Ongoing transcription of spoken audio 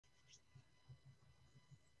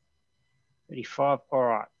35. All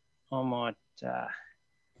right, I might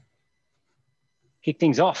kick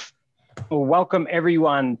things off. Well, welcome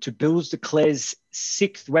everyone to Builders Declare's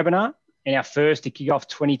 6th webinar and our first to kick off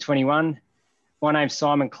 2021. My name's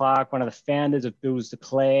Simon Clark, one of the founders of Builders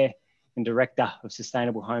Declare and Director of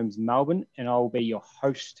Sustainable Homes Melbourne, and I'll be your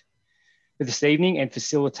host for this evening and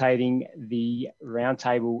facilitating the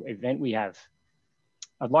Roundtable event we have.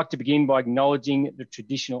 I'd like to begin by acknowledging the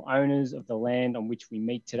traditional owners of the land on which we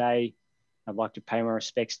meet today. I'd like to pay my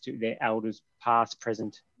respects to their elders, past,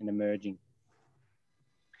 present, and emerging.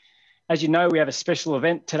 As you know, we have a special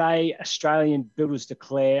event today, Australian Builders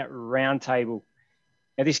Declare Roundtable.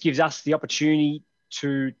 Now, this gives us the opportunity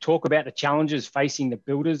to talk about the challenges facing the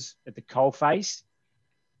builders at the coalface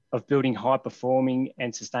of building high-performing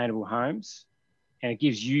and sustainable homes. And it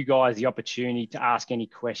gives you guys the opportunity to ask any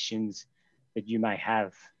questions that you may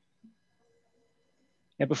have.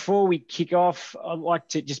 Now, before we kick off, I'd like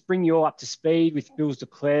to just bring you all up to speed with Builders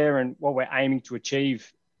Declare and what we're aiming to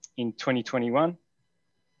achieve in 2021.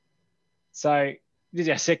 So this is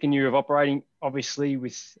our second year of operating, obviously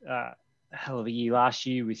with a hell of a year last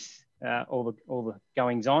year with all the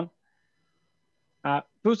goings on.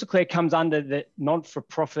 Builders Declare comes under the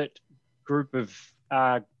non-for-profit group of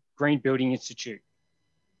Green Building Institute.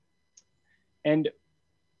 And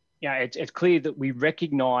it's clear that we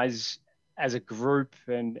recognise as a group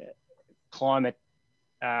and climate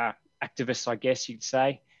activists, I guess you'd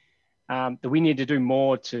say, that we need to do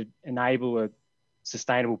more to enable a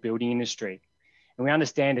sustainable building industry. And we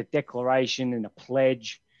understand a declaration and a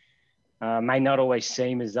pledge may not always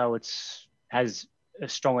seem as though it has a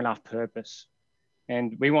strong enough purpose.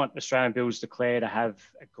 And we want Australian Builders Declare to have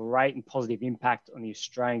a great and positive impact on the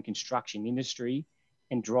Australian construction industry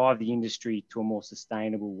and drive the industry to a more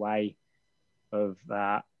sustainable way of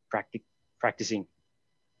practicing. And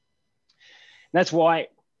that's why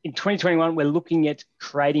in 2021, we're looking at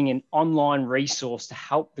creating an online resource to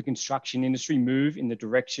help the construction industry move in the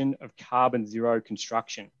direction of carbon zero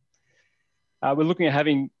construction. We're looking at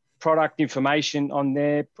having product information on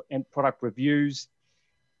there and product reviews.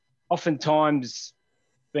 Oftentimes,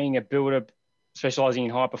 being a builder specialising in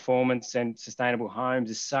high performance and sustainable homes,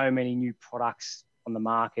 there's so many new products on the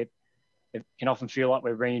market. It can often feel like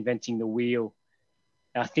we're reinventing the wheel.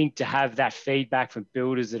 And I think to have that feedback from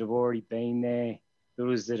builders that have already been there,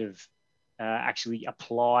 builders that have actually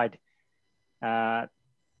applied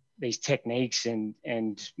these techniques and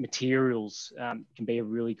materials can be a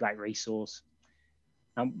really great resource.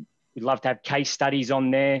 We'd love to have case studies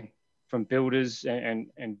on there from builders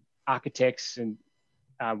and architects and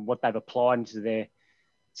what they've applied into their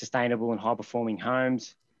sustainable and high performing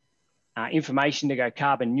homes. Information to go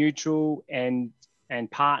carbon neutral and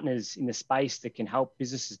partners in the space that can help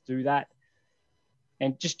businesses do that.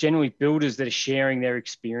 And just generally builders that are sharing their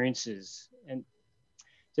experiences. And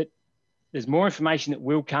there's more information that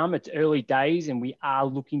will come. It's early days and we are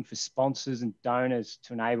looking for sponsors and donors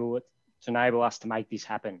to enable us to make this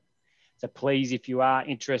happen. So please, if you are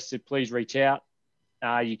interested, please reach out.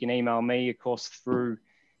 You can email me, of course, through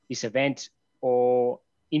this event or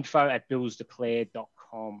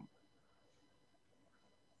info@buildersdeclare.com.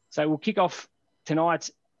 So we'll kick off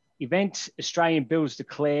tonight's event, Australian Builders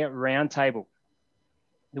Declare Roundtable.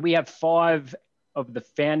 We have 5 of the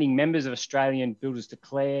founding members of Australian Builders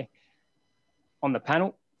Declare on the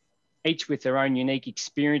panel, each with their own unique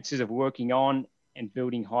experiences of working on and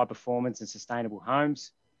building high performance and sustainable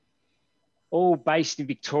homes, all based in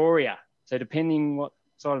Victoria. So depending what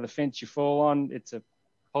side of the fence you fall on, it's a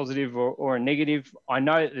positive or a negative. I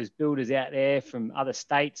know that there's builders out there from other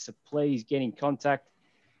states, so please get in contact.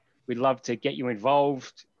 We'd love to get you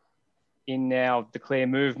involved in our Declare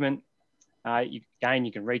movement. You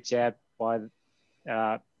can reach out by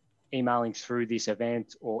emailing through this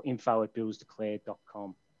event or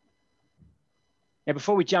info@buildersdeclare.com. Now,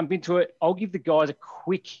 before we jump into it, I'll give the guys a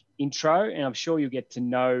quick intro and I'm sure you'll get to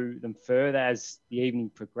know them further as the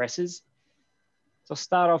evening progresses. So I'll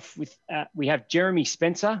start off with, we have Jeremy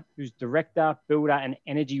Spencer, who's Director, Builder and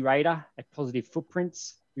Energy Rater at Positive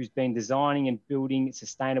Footprints, who's been designing and building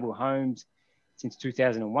sustainable homes since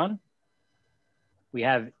 2001. We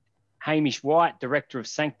have Hamish White, Director of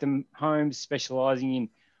Sanctum Homes, specialising in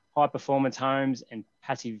high performance homes and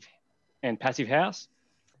passive house.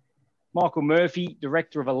 Michael Murphy,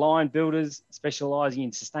 Director of Aligned Builders, specialising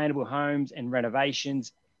in sustainable homes and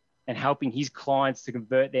renovations and helping his clients to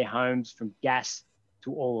convert their homes from gas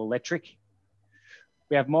to all electric.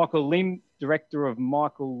 We have Michael Lim, Director of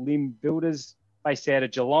Michael Lim Builders, based out of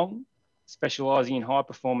Geelong, specialising in high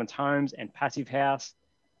performance homes and passive house.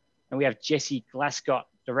 And we have Jesse Glascott,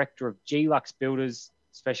 Director of G-Lux Builders,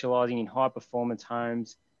 specialising in high performance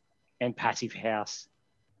homes and passive house.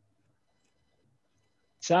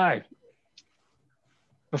 So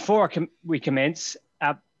before we commence,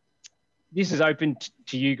 this is open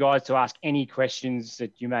to you guys to ask any questions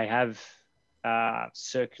that you may have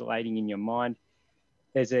circulating in your mind.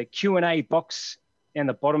 There's a Q&A box down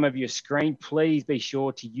the bottom of your screen. Please be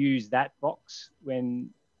sure to use that box when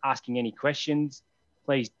asking any questions.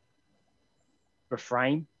 Please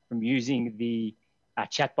refrain from using the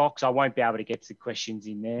chat box. I won't be able to get to the questions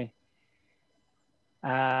in there.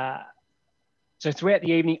 So throughout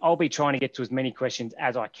the evening, I'll be trying to get to as many questions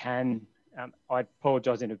as I can. I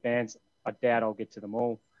apologise in advance. I doubt I'll get to them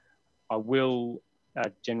all. I will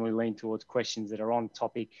generally lean towards questions that are on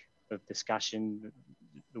topic of discussion,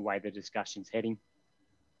 the way the discussion's heading.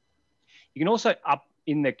 You can also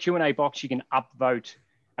in the Q&A box, you can upvote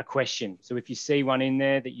a question. So if you see one in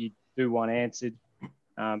there that you do want answered,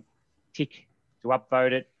 tick to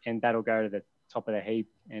upvote it, and that'll go to the top of the heap,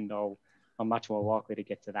 and I'm much more likely to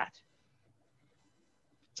get to that.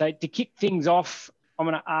 So to kick things off, I'm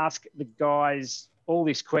going to ask the guys all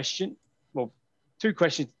this question. Well, 2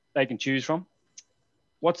 questions they can choose from.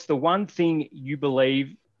 What's the one thing you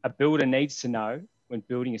believe a builder needs to know when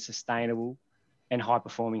building a sustainable and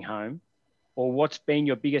high-performing home? Or what's been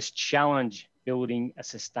your biggest challenge building a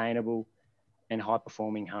sustainable and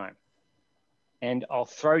high-performing home? And I'll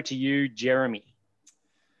throw to you, Jeremy.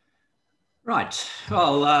 Right.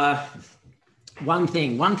 Well, one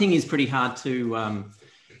thing is pretty hard to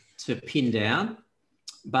pin down,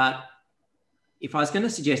 but if I was going to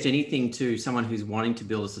suggest anything to someone who's wanting to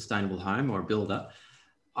build a sustainable home or a builder,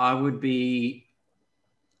 I would be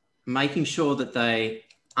making sure that they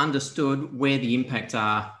understood where the impacts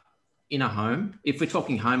are in a home. If we're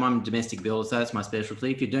talking home, I'm a domestic builder, so that's my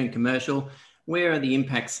specialty. If you're doing commercial, where are the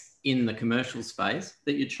impacts in the commercial space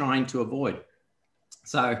that you're trying to avoid?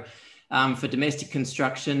 So for domestic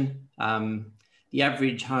construction, the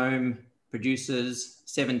average home produces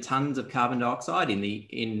 7 tons of carbon dioxide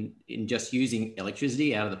in just using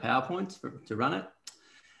electricity out of the power points to run it.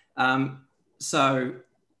 So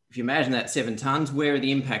if you imagine that 7 tons, where are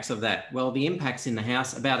the impacts of that? Well, the impacts in the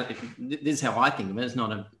house this is how I think of it.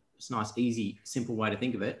 It's a nice, easy, simple way to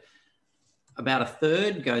think of it. About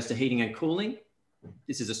 1/3 goes to heating and cooling.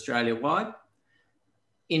 This is Australia-wide.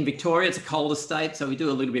 In Victoria, it's a colder state, so we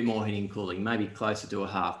do a little bit more heating and cooling, maybe closer to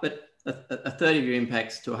 1/2. But 1/3 of your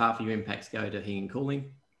impacts to 1/2 of your impacts go to heating and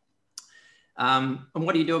cooling. And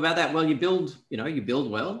what do you do about that? Well, you build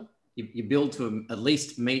well. You build to at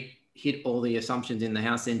least hit all the assumptions in the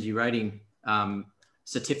house energy rating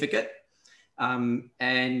certificate,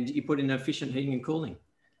 and you put in efficient heating and cooling.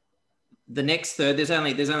 The next third, there's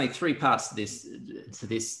only 3 parts to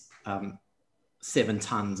this 7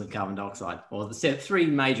 tons of carbon dioxide, or the 3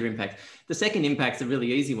 major impacts. The second impact's a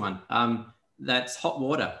really easy one. That's hot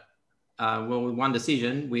water. Well, with one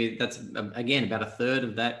decision, that's again about 1/3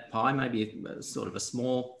 of that pie, maybe sort of a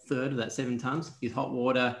small third of that 7 tons is hot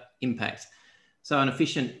water impacts. So an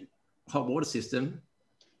efficient hot water system,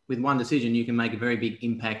 with one decision, you can make a very big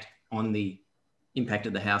impact on the impact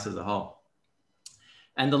of the house as a whole.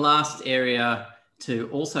 And the last area to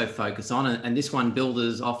also focus on, and this one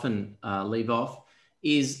builders often leave off,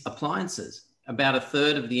 is appliances. About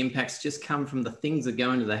 1/3 of the impacts just come from the things that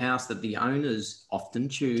go into the house that the owners often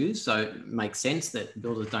choose. So it makes sense that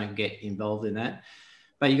builders don't get involved in that.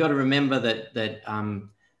 But you've got to remember that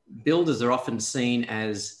builders are often seen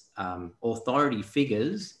as authority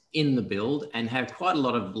figures in the build and have quite a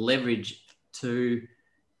lot of leverage to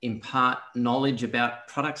impart knowledge about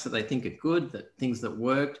products that they think are good, that things that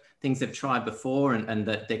worked, things they've tried before, and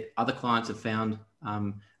that their other clients have found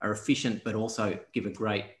are efficient, but also give a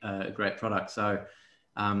great product. So,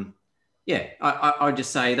 yeah, I would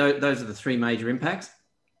just say those are the 3 major impacts.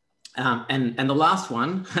 And the last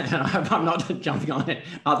one, and I hope I'm not jumping on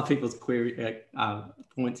other people's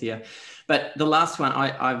points here, but the last one,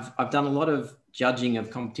 I've done a lot of judging of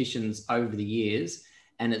competitions over the years,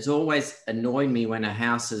 and it's always annoyed me when a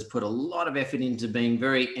house has put a lot of effort into being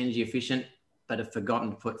very energy efficient, but have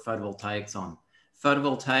forgotten to put photovoltaics on.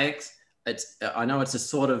 Photovoltaics, I know it's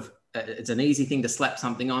it's an easy thing to slap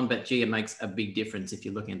something on, but gee, it makes a big difference if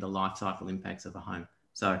you're looking at the life cycle impacts of a home.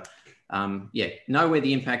 So yeah, know where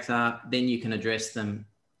the impacts are, then you can address them,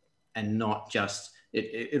 and not just,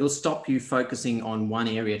 it'll stop you focusing on one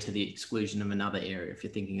area to the exclusion of another area if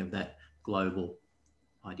you're thinking of that global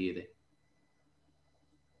idea there.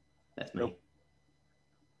 That's me.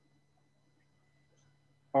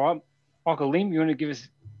 All right, Michael Lim, you want to give us?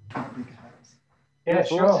 Yeah,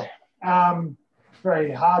 sure.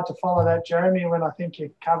 Very hard to follow that, Jeremy, when I think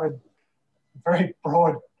you covered a very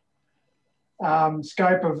broad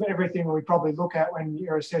scope of everything we probably look at when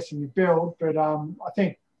you're assessing your build. But I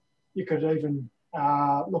think you could even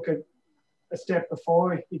look at a step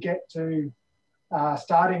before you get to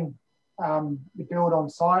starting the build on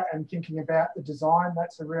site and thinking about the design.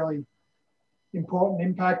 That's a really important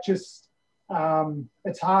impact. Just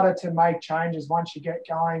it's harder to make changes once you get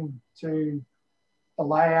going to the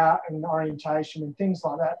layout and orientation and things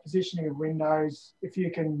like that, positioning of windows. If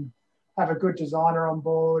you can have a good designer on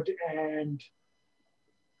board and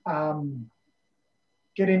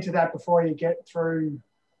get into that before you get through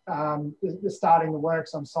the starting the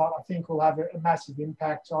works on site, I think will have a massive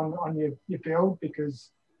impact on your build,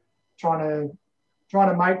 because trying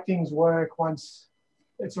to make things work once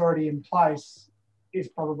it's already in place is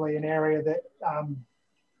probably an area that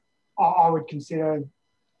I would consider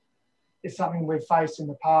is something we've faced in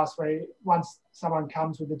the past, where once someone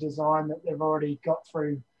comes with a design that they've already got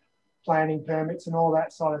through planning permits and all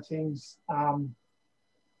that side of things,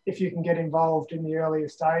 if you can get involved in the earlier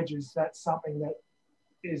stages, that's something that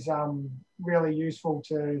is really useful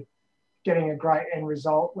to getting a great end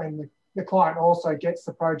result when the client also gets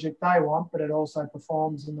the project they want, but it also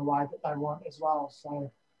performs in the way that they want as well.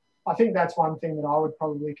 So I think that's one thing that I would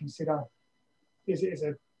probably consider is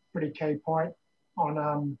a pretty key point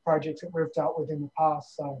on projects that we've dealt with in the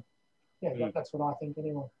past. So yeah, that's what I think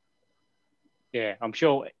anyway. Yeah, I'm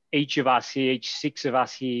sure each of us here, each 6 of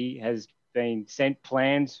us here, has been sent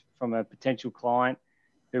plans from a potential client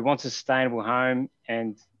who wants a sustainable home,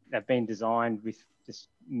 and they've been designed with just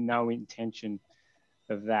no intention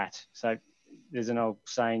of that. So there's an old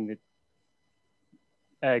saying that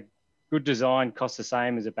a good design costs the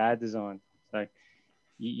same as a bad design. So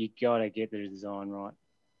you got to get the design right.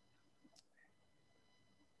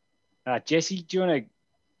 Jesse, do you want to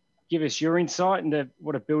give us your insight into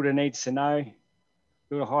what a builder needs to know,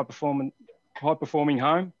 build a high-performing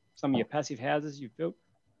home, some of your passive houses you've built?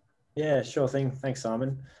 Yeah, sure thing. Thanks,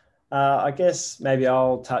 Simon. I guess maybe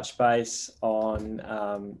I'll touch base on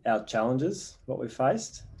our challenges, what we've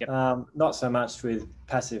faced. Yep. Not so much with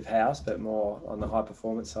passive house, but more on the high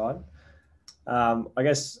performance side. I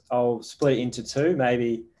guess I'll split it into 2,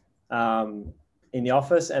 maybe in the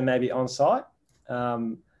office and maybe on site.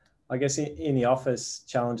 I guess in the office,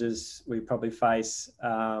 challenges we probably face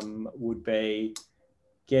would be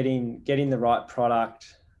getting the right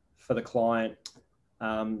product for the client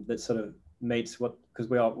that sort of meets what, because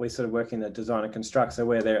we sort of work in the design and construct, so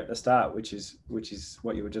we're there at the start, which is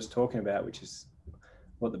what you were just talking about, which is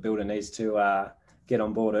what the builder needs to get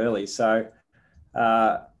on board early. So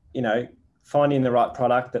finding the right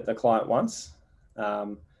product that the client wants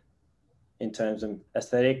in terms of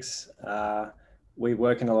aesthetics. We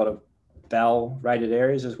work in a lot of BEL rated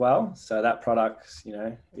areas as well, so that product,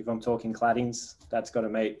 if I'm talking claddings, that's got to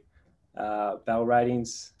meet BEL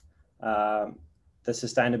ratings. The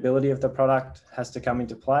sustainability of the product has to come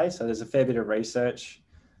into play. So there's a fair bit of research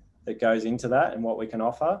that goes into that and what we can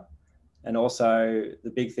offer. And also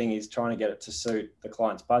the big thing is trying to get it to suit the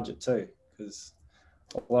client's budget too, because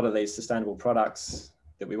a lot of these sustainable products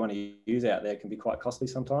that we want to use out there can be quite costly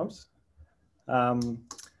sometimes.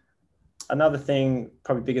 Another thing,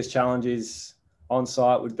 probably biggest challenge is on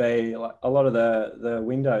site would be like a lot of the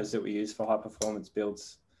windows that we use for high performance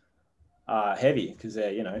builds are heavy because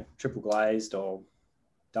they're, triple glazed or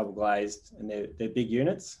double glazed, and they're big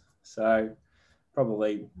units. So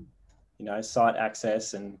probably, site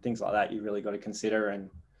access and things like that, you really got to consider. And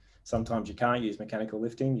sometimes you can't use mechanical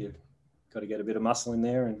lifting. You've got to get a bit of muscle in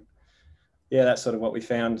there. And yeah, that's sort of what we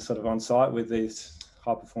found sort of on site with these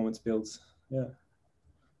high performance builds. Yeah.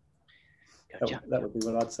 Gotcha. That would be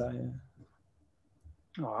what I'd say.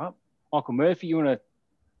 Yeah. All right. Michael Murphy, you want to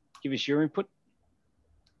give us your input?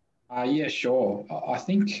 Yeah, sure. I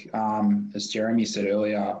think, as Jeremy said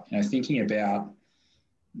earlier, thinking about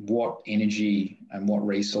what energy and what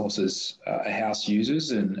resources a house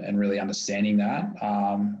uses and really understanding that.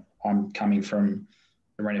 I'm coming from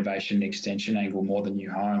the renovation and extension angle more than new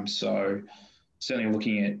homes. So certainly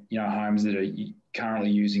looking at, homes that are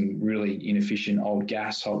currently using really inefficient old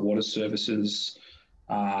gas, hot water services,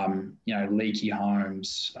 leaky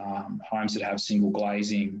homes, homes that have single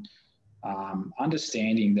glazing,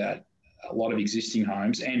 understanding that a lot of existing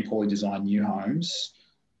homes and poorly designed new homes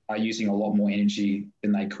are using a lot more energy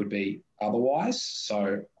than they could be otherwise.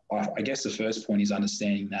 So I guess the first point is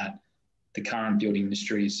understanding that the current building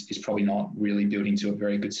industry is probably not really building to a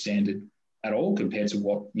very good standard at all compared to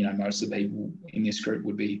what most of the people in this group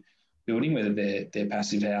would be building, whether they're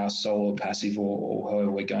passive house, solar, passive, or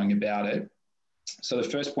however we're going about it. So the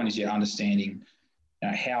first point is understanding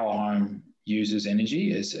how a home uses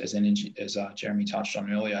energy as Jeremy touched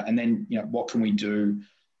on earlier, and then what can we do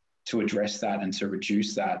to address that and to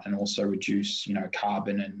reduce that, and also reduce, you know,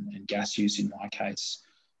 carbon and gas use in my case,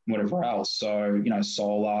 whatever else. So, you know,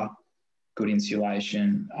 solar, good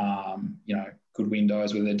insulation, you know, good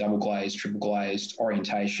windows, whether they're double glazed, triple glazed,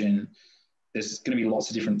 orientation. There's going to be lots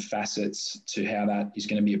of different facets to how that is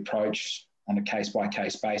going to be approached on a case by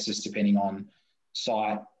case basis, depending on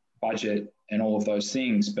site, budget, and all of those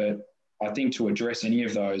things. But I think to address any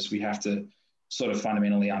of those, we have to sort of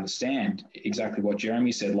fundamentally understand exactly what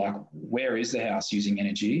Jeremy said, like, where is the house using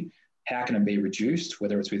energy? How can it be reduced,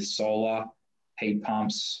 whether it's with solar, heat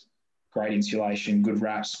pumps, great insulation, good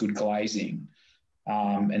wraps, good glazing,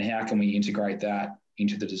 and how can we integrate that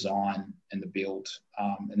into the design and the build?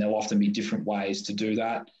 And there'll often be different ways to do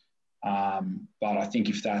that. But I think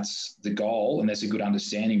if that's the goal and there's a good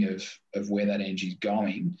understanding of where that energy is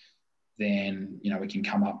going, then, you know, we can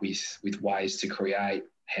come up with ways to create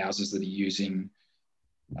houses that are using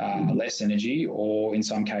less energy, or in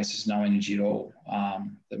some cases no energy at all,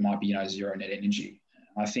 that might be, you know, zero net energy.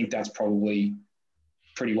 I think that's probably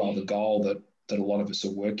pretty well the goal that a lot of us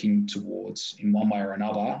are working towards in one way or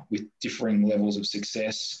another, with differing levels of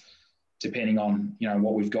success depending on, you know,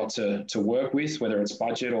 what we've got to work with, whether it's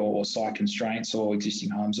budget or site constraints or existing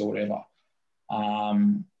homes or whatever.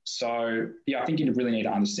 So yeah, I think you really need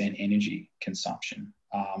to understand energy consumption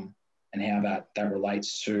and how that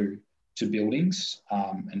relates to buildings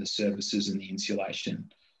and the services and the insulation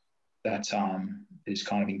that is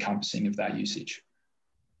kind of encompassing of that usage.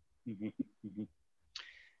 Mm-hmm. Mm-hmm.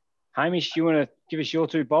 Hamish, do you want to give us your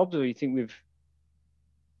two bobs, or you think we've...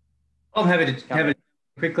 I'm happy to have it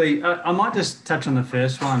quickly. I might just touch on the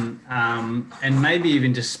first one and maybe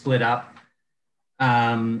even just split up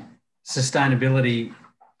sustainability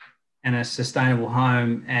and a sustainable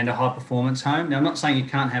home and a high performance home. Now, I'm not saying you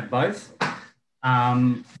can't have both,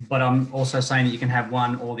 but I'm also saying that you can have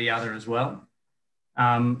one or the other as well.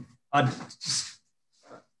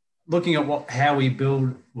 Looking at how we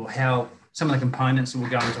build, or how some of the components that will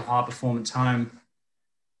go into a high performance home.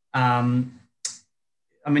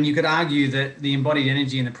 I mean, you could argue that the embodied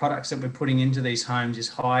energy in the products that we're putting into these homes is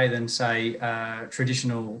higher than, say,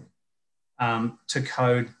 traditional to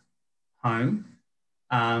code home.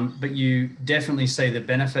 But you definitely see the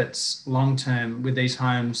benefits long-term with these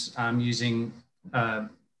homes using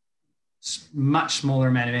much smaller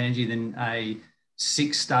amount of energy than a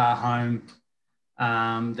 6-star home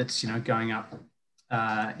that's, you know, going up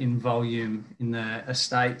in volume in the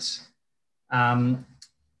estates.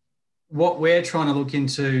 What we're trying to look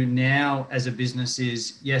into now as a business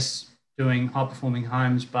is, yes, doing high-performing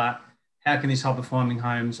homes, but how can these high-performing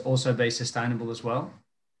homes also be sustainable as well?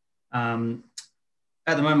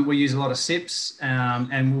 At the moment, we use a lot of SIPs,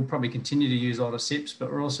 and we'll probably continue to use a lot of SIPs,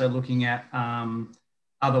 but we're also looking at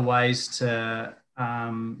other ways to,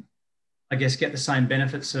 I guess, get the same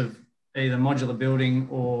benefits of either modular building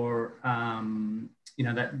or, you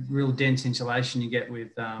know, that real dense insulation you get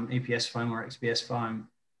with EPS foam or XPS foam.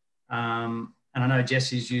 And I know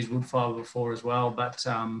Jesse's used wood fibre before as well, but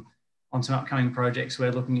on some upcoming projects,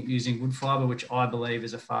 we're looking at using wood fibre, which I believe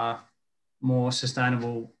is a far more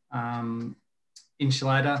sustainable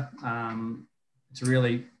insulator. It's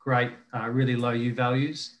really great, really low U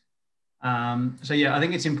values. So yeah, I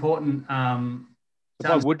think it's important.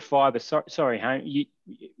 By wood fibre, sorry,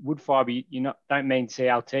 wood fibre, you don't mean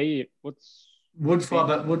CLT. What's wood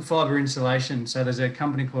fibre insulation? So there's a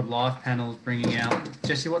company called Life Panels bringing out.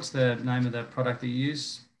 Jesse, what's the name of the product that you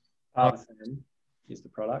use? Parvatherm is the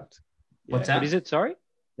product. What's that? What is it? Sorry.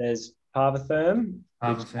 There's Parvatherm.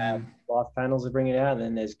 Parvatherm. Life Panels are bringing it out, and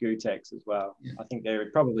then there's Gutex as well. Yeah. I think there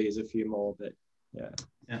probably is a few more, but yeah.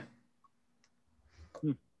 Yeah.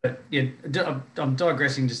 But yeah, I'm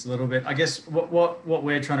digressing just a little bit. I guess what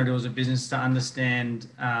we're trying to do as a business is to understand,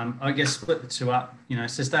 I guess, split the two up. You know,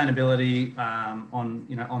 sustainability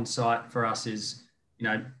on site for us is, you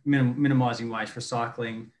know, minimising waste,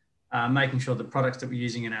 recycling, making sure the products that we're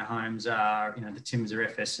using in our homes are, you know, the TIMS are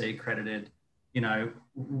FSC accredited. You know,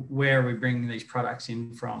 where are we bringing these products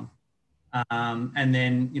in from? And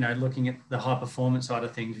then, you know, looking at the high performance side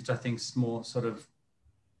of things, which I think is more sort of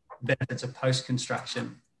benefits of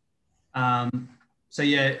post-construction. So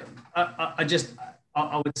yeah, I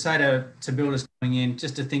would say to builders coming in,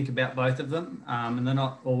 just to think about both of them, and they're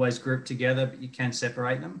not always grouped together, but you can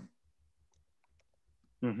separate them.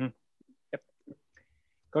 Mm-hmm. Yep.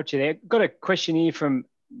 Got you there. Got a question here from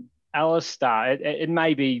Alistair. It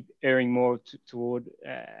may be erring more toward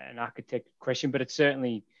an architect question, but it's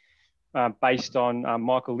certainly based on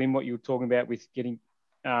Michael Lim, what you were talking about with getting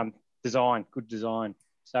design, good design.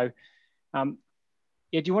 So,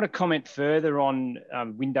 yeah, do you want to comment further on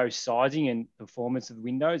window sizing and performance of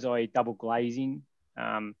windows, i.e. double glazing?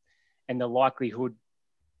 and the likelihood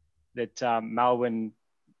that Melbourne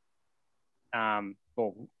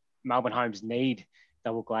homes need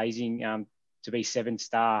double glazing to be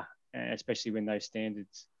 7-star, especially when those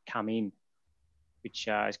standards come in, which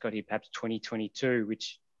has got here perhaps 2022,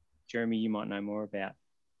 which Jeremy, you might know more about.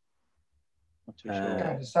 Not too sure.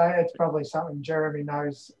 Yeah, to say it's probably something Jeremy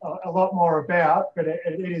knows a lot more about, but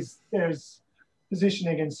there's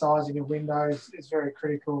positioning and sizing of windows is very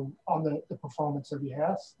critical on the performance of your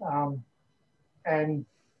house. And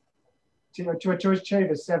to achieve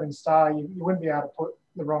a 7-star, you wouldn't be able to put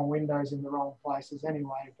the wrong windows in the wrong places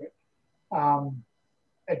anyway, but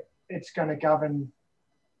it's going to govern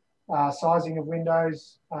sizing of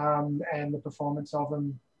windows and the performance of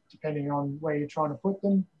them depending on where you're trying to put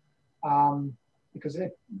them, because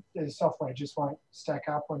the software just won't stack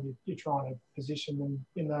up when you're trying to position them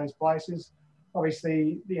in those places.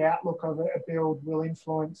 Obviously, the outlook of a build will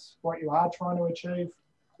influence what you are trying to achieve.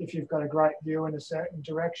 If you've got a great view in a certain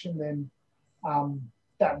direction, then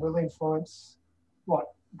that will influence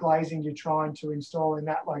what glazing you're trying to install in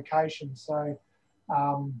that location. So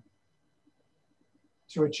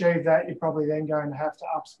to achieve that, you're probably then going to have to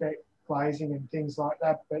up-spec glazing and things like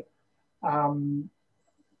that. But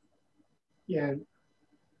yeah,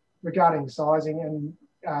 regarding sizing and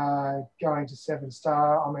going to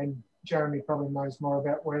 7-star, I mean, Jeremy probably knows more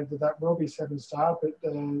about whether that will be 7-star, but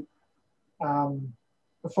the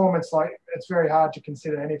performance, like, it's very hard to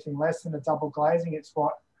consider anything less than a double glazing. It's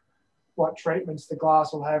what treatments the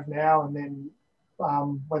glass will have now, and then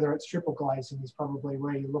whether it's triple glazing is probably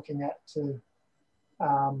where you're looking at to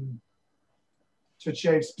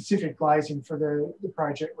achieve specific glazing for the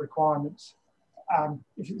project requirements.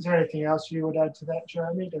 Is there anything else you would add to that,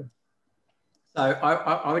 Jeremy? So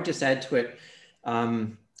I would just add to it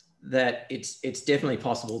that it's definitely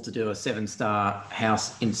possible to do a 7-star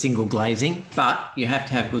house in single glazing, but you have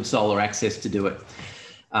to have good solar access to do it.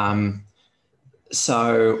 And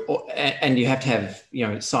you have to have,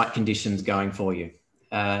 site conditions going for you.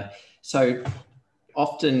 So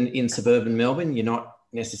often in suburban Melbourne, you're not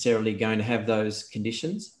necessarily going to have those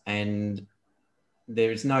conditions, and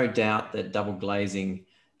there is no doubt that double glazing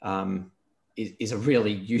is a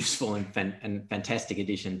really useful and fantastic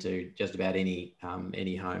addition to just about any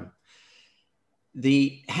home.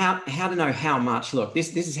 How to know how much? Look,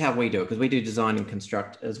 this is how we do it, because we do design and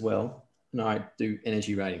construct as well, and I do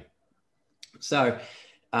energy rating. So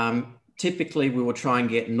typically we will try and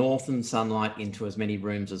get northern sunlight into as many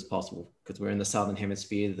rooms as possible, because we're in the southern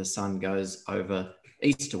hemisphere. The sun goes over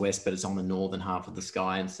east to west, but it's on the northern half of the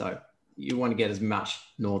sky, and so you want to get as much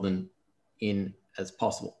northern in as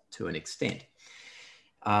possible to an extent.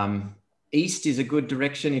 East is a good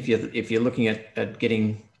direction if you're looking at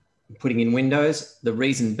putting in windows. The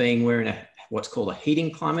reason being, we're in what's called a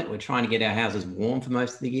heating climate. We're trying to get our houses warm for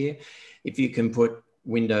most of the year. If you can put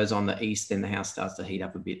windows on the east, then the house starts to heat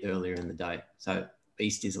up a bit earlier in the day. So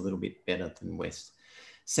east is a little bit better than west.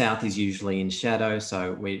 South is usually in shadow,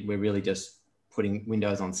 so we're really just putting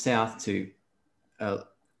windows on south to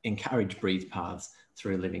encourage breeze paths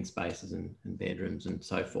through living spaces and bedrooms and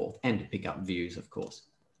so forth, and to pick up views, of course.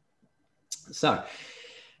 So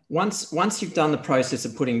once you've done the process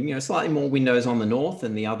of putting slightly more windows on the north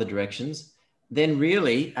and the other directions, then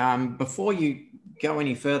really before you go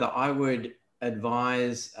any further, I would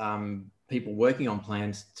advise people working on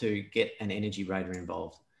plans to get an energy rater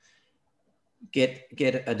involved. Get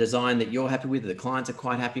a design that you're happy with, that the clients are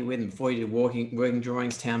quite happy with, and before you do working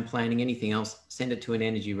drawings, town planning, anything else, send it to an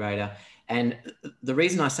energy rater. And the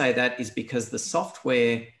reason I say that is because the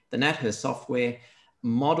software, the NatHer software,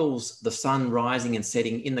 models the sun rising and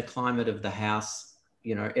setting in the climate of the house,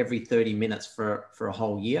 every 30 minutes for a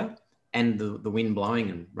whole year, and the wind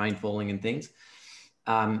blowing and rain falling and things.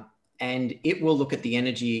 And it will look at the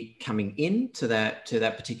energy coming into that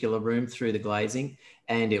particular room through the glazing,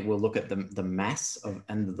 and it will look at the mass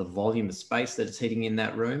and the volume of space that it's heating in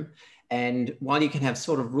that room. And while you can have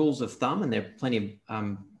sort of rules of thumb, and there are plenty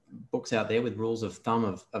of books out there with rules of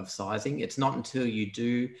thumb of sizing, it's not until you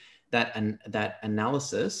do that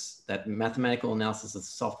analysis, that mathematical analysis of the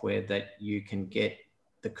software, that you can get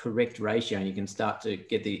the correct ratio, and you can start to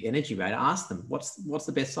get the energy rate. Ask them, what's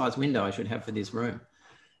the best size window I should have for this room?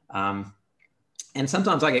 And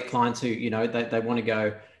sometimes I get clients who, they want to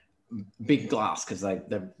go big glass because they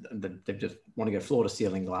just want to go floor to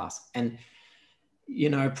ceiling glass. And,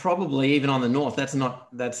 probably even on the north,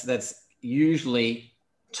 that's usually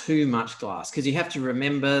too much glass, because you have to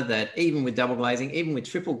remember that even with double glazing, even with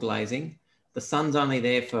triple glazing, the sun's only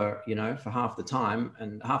there for half the time,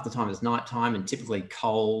 and half the time is nighttime and typically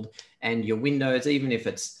cold. And your windows, even if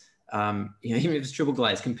it's even if it's triple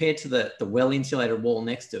glazed, compared to the well-insulated wall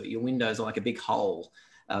next to it, your windows are like a big hole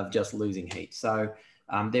of just losing heat. So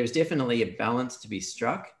there's definitely a balance to be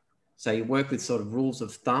struck. So you work with sort of rules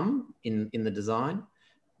of thumb in the design,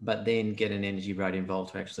 but then get an energy rating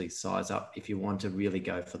involved to actually size up if you want to really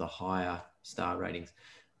go for the higher star ratings.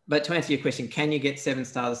 But to answer your question, can you get 7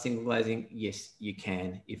 stars of single glazing? Yes, you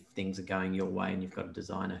can, if things are going your way and you've got a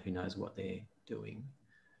designer who knows what they're doing.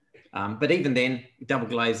 But even then, double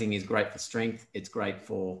glazing is great for strength. It's great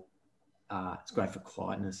for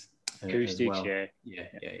quietness Acoustics, as well. Yeah.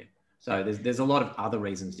 So there's a lot of other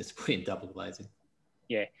reasons just to put in double glazing.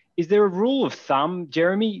 Yeah. Is there a rule of thumb,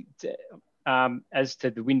 Jeremy, as to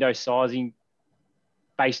the window sizing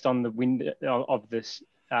based on the window of this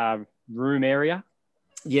room area?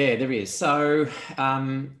 Yeah, there is. So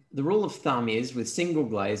the rule of thumb is with single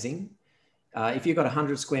glazing, if you've got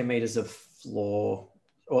 100 square meters of floor,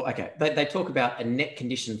 they talk about a net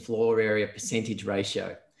conditioned floor area percentage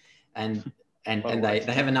ratio, and they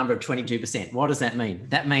have a number of 22%. What does that mean?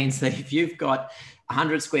 That means that if you've got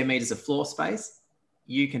 100 square meters of floor space,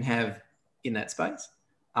 you can have in that space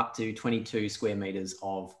up to 22 square meters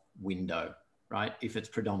of window, right? If it's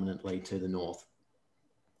predominantly to the north.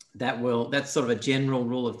 That's sort of a general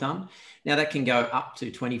rule of thumb. Now that can go up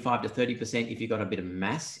to 25 to 30% if you've got a bit of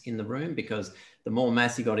mass in the room, because the more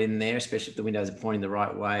mass you got in there, especially if the windows are pointing the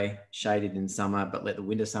right way, shaded in summer, but let the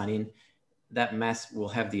window sun in, that mass will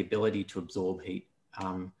have the ability to absorb heat.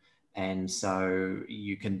 And so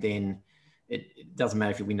you can then, it doesn't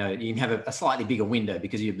matter if your window, you can have a slightly bigger window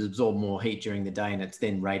because you absorb more heat during the day and it's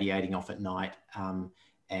then radiating off at night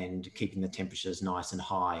and keeping the temperatures nice and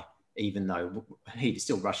high. Even though heat is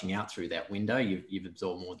still rushing out through that window, you've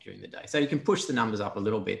absorbed more during the day. So you can push the numbers up a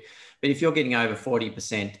little bit. But if you're getting over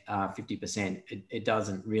 40%, 50%, it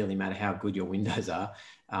doesn't really matter how good your windows are.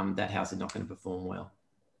 That house is not going to perform well.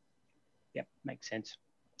 Yep, makes sense.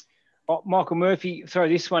 Oh, Michael Murphy, throw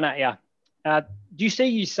this one at you. Do you see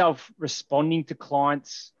yourself responding to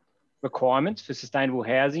clients' requirements for sustainable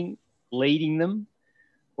housing, leading them,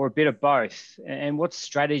 or a bit of both? And what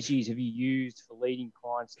strategies have you used for leading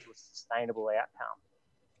clients to a sustainable outcome?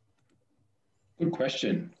 Good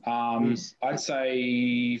question. I'd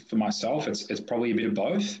say for myself, it's probably a bit of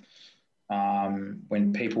both.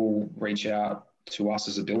 When people reach out to us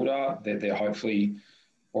as a builder, they're hopefully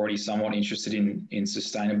already somewhat interested in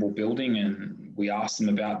sustainable building, and we ask them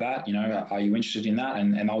about that. You know, are you interested in that?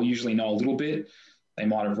 And they'll usually know a little bit. They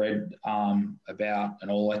might have read about an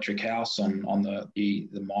all-electric house on the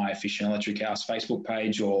My Efficient Electric House Facebook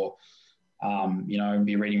page, or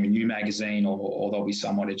be reading a new magazine, or they'll be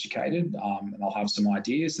somewhat educated, and they'll have some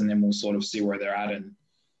ideas, and then we'll sort of see where they're at and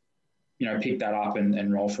pick that up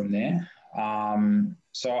and roll from there.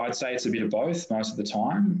 So I'd say it's a bit of both most of the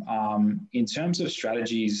time. In terms of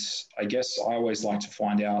strategies, I guess I always like to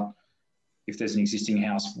find out if there's an existing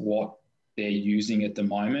house, what they're using at the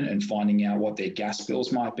moment, and finding out what their gas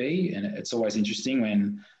bills might be. And it's always interesting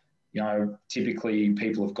when, typically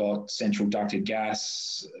people have got central ducted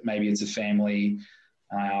gas, maybe it's a family,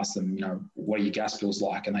 and I ask them, what are your gas bills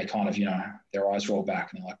like? And they kind of, their eyes roll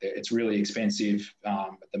back and they're like, it's really expensive. At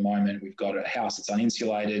the moment, we've got a house that's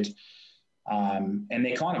uninsulated. And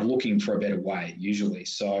they're kind of looking for a better way usually.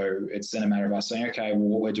 So it's then a matter of us saying, okay, well,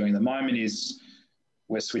 what we're doing at the moment is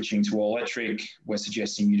we're switching to all electric. We're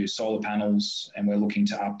suggesting you do solar panels, and we're looking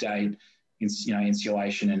to update,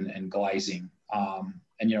 insulation and glazing.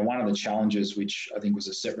 And one of the challenges, which I think was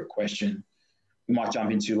a separate question we might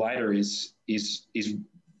jump into later, is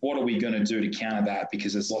what are we going to do to counter that?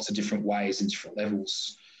 Because there's lots of different ways and different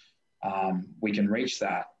levels we can reach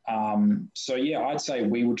that. So yeah, I'd say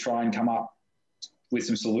we would try and come up with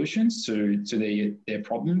some solutions to their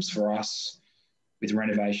problems. For us, with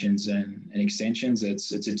renovations and extensions,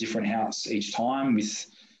 it's a different house each time with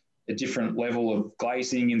a different level of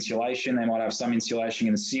glazing, insulation. They might have some insulation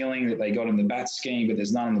in the ceiling that they got in the bat scheme, but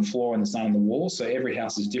there's none on the floor and there's none on the wall. So every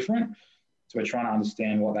house is different. So we're trying to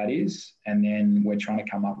understand what that is, and then we're trying to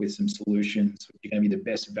come up with some solutions which are going to be the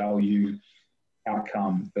best value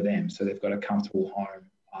outcome for them, so they've got a comfortable home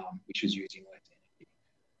which is using less energy.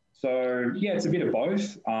 So yeah, it's a bit of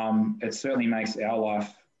both. It certainly makes our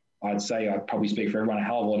life, I'd say, I'd probably speak for everyone, a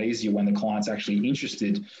hell of a lot easier when the client's actually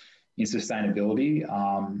interested in sustainability,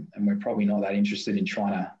 and we're probably not that interested in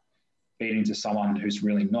trying to feed into someone who's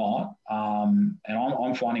really not. And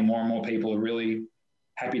I'm finding more and more people are really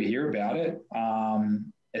happy to hear about it.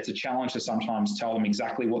 It's a challenge to sometimes tell them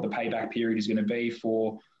exactly what the payback period is going to be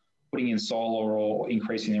for putting in solar or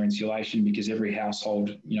increasing their insulation, because every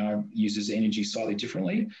household, uses energy slightly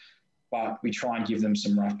differently. But we try and give them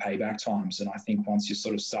some rough payback times. And I think once you're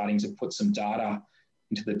sort of starting to put some data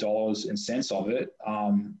into the dollars and cents of it,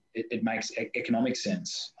 it makes economic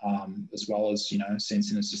sense, as well as,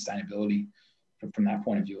 sense in the sustainability from that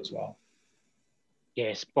point of view as well.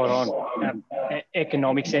 Yeah, spot on.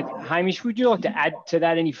 Economic sense. Hamish, would you like to add to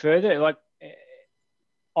that any further? Like,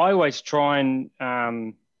 I always try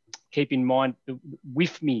and keep in mind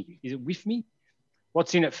with me. Is it with me?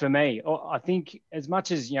 What's in it for me? I think as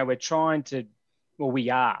much as, we're trying to, well, we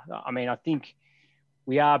are. I mean, I think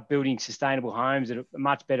we are building sustainable homes that are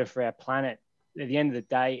much better for our planet. At the end of the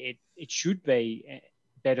day, it should be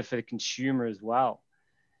better for the consumer as well.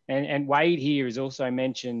 And Wade here has also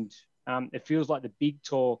mentioned, it feels like the big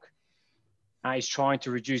talk is trying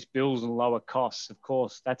to reduce bills and lower costs. Of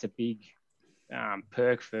course, that's a big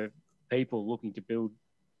perk for people looking to build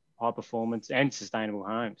high performance and sustainable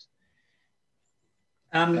homes.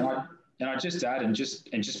 And I just add and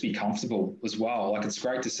just be comfortable as well. Like, it's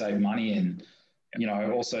great to save money and,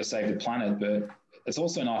 also save the planet, but it's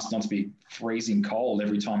also nice not to be freezing cold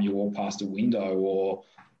every time you walk past a window or,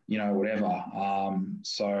 whatever.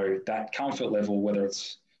 So that comfort level, whether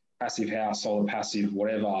it's passive house, solar passive,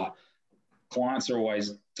 whatever, clients are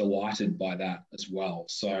always delighted by that as well.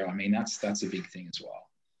 So, I mean, that's a big thing as well.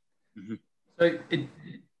 Mm-hmm. So it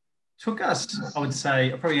took us, I would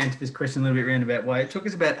say, I'll probably answer this question a little bit roundabout way. It took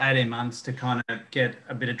us about 18 months to kind of get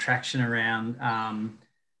a bit of traction around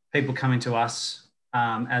people coming to us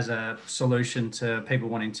as a solution to people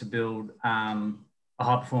wanting to build a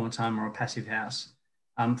high performance home or a passive house.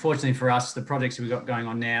 Fortunately for us, the projects we've got going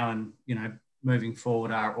on now and, moving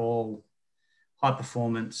forward are all high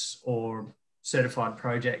performance or certified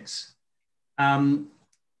projects. I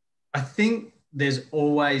think there's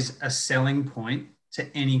always a selling point to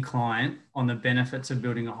any client on the benefits of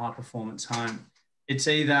building a high performance home. It's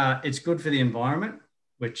either it's good for the environment,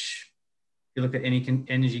 which you look at any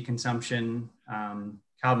energy consumption,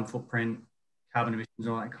 carbon footprint, carbon emissions,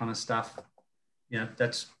 all that kind of stuff.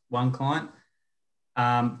 That's one client.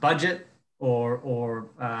 Budget or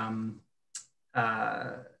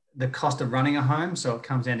the cost of running a home. So it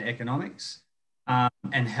comes down to economics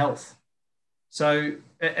and health. So,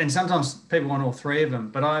 and sometimes people want all three of them,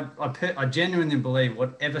 but I genuinely believe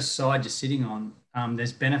whatever side you're sitting on,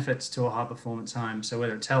 there's benefits to a high performance home. So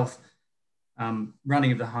whether it's health,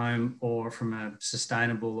 running of the home, or from a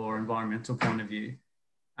sustainable or environmental point of view,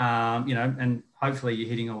 and hopefully you're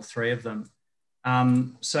hitting all three of them.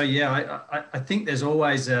 So yeah, I think there's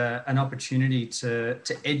always an opportunity to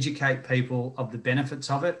educate people of the benefits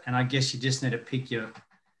of it. And I guess you just need to pick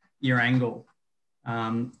your angle.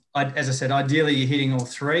 As I said, ideally you're hitting all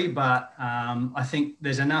three, but I think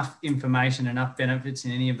there's enough information, enough benefits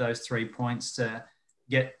in any of those 3 points to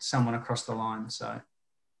get someone across the line. So,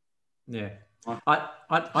 yeah,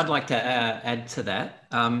 I'd like to add to that.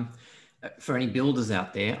 For any builders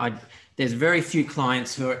out there, there's very few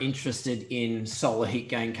clients who are interested in solar heat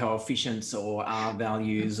gain coefficients or R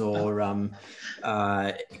values or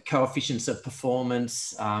coefficients of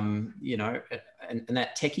performance, and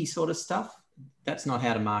that techie sort of stuff. That's not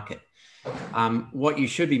how to market. What you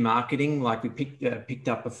should be marketing, like we picked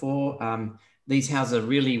up before, these houses are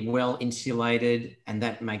really well insulated, and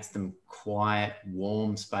that makes them quiet,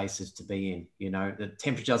 warm spaces to be in. The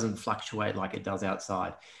temperature doesn't fluctuate like it does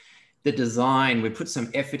outside. The design, we put some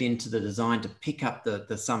effort into the design to pick up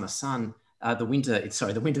the summer sun, the winter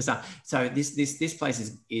sun. So this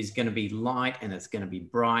place is going to be light, and it's going to be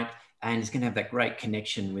bright, and it's going to have that great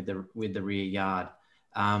connection with the rear yard.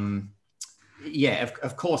 Yeah,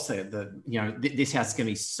 of course, this house is going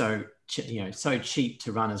to be so cheap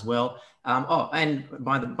to run as well. And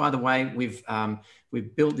by the way,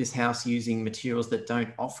 we've built this house using materials that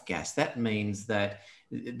don't off gas. That means that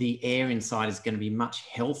the air inside is going to be much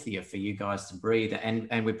healthier for you guys to breathe.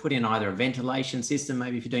 And we put in either a ventilation system,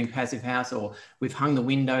 maybe if you're doing passive house, or we've hung the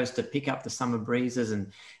windows to pick up the summer breezes.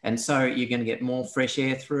 And so you're going to get more fresh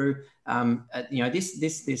air through.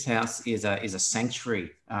 This house is a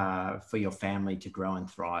sanctuary for your family to grow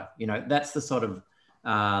and thrive. That's the sort of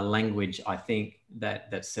language I think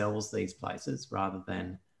that sells these places rather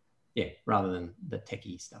than the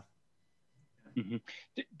techie stuff. Mm-hmm.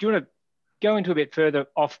 Do you want to go into a bit further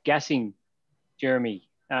off gassing, Jeremy?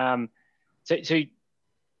 So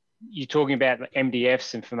you're talking about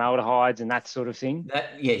MDFs and formaldehydes and that sort of thing?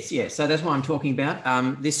 Yes. So that's what I'm talking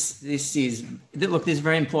about. This is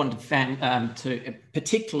very important to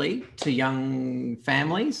particularly to young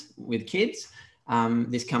families with kids.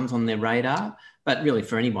 This comes on their radar, but really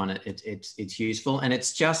for anyone, it's useful. And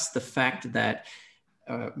it's just the fact that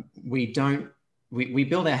we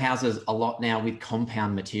build our houses a lot now with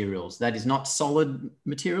compound materials. That is not solid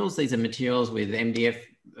materials. These are materials with MDF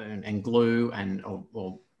and glue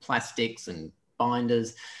or plastics and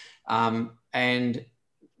binders, and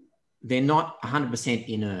they're not 100%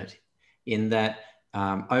 inert in that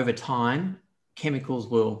over time, chemicals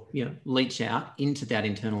will leach out into that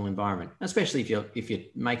internal environment, especially if you're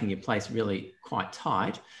making your place really quite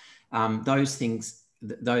tight.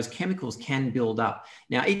 Those chemicals can build up.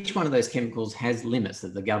 Now, each one of those chemicals has limits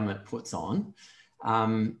that the government puts on.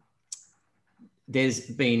 There's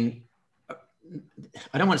been,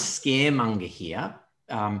 I don't want to scaremonger here.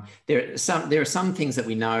 There are some things that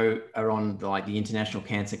we know are on the International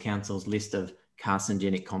Cancer Council's list of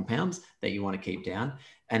carcinogenic compounds that you want to keep down.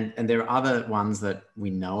 And there are other ones that we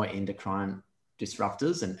know are endocrine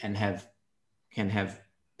disruptors and can have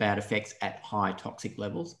bad effects at high toxic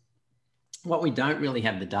levels. What we don't really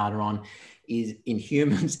have the data on is in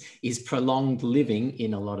humans is prolonged living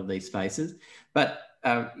in a lot of these spaces. But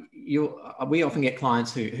we often get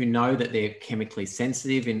clients who know that they're chemically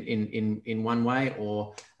sensitive in one way,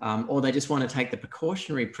 or they just want to take the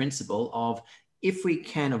precautionary principle of, if we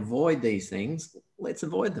can avoid these things, let's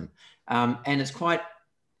avoid them. And it's quite,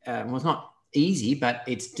 well, it's not easy, but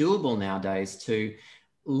it's doable nowadays to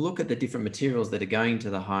look at the different materials that are going to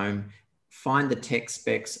the home, find the tech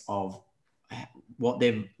specs of what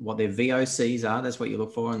their VOCs are. That's what you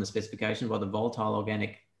look for in the specification, what the volatile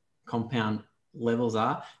organic compound levels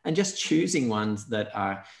are, and just choosing ones that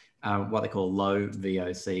are what they call low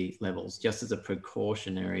VOC levels, just as a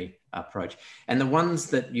precautionary approach. And the ones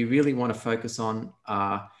that you really want to focus on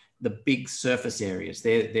are the big surface areas.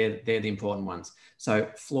 They're the important ones. So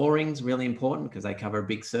flooring's really important because they cover a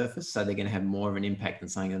big surface, so they're going to have more of an impact than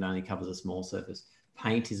something that only covers a small surface.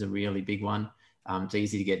 Paint is a really big one. It's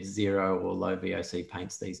easy to get 0 or low VOC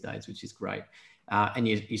paints these days, which is great. And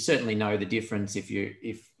you certainly know the difference if you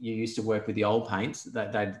used to work with the old paints,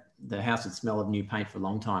 that the house would smell of new paint for a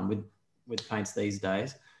long time. With paints these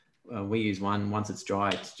days, we use one, once it's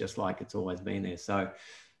dry, it's just like it's always been there. So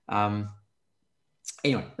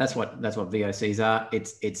anyway, that's what VOCs are.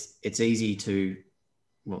 It's easy to,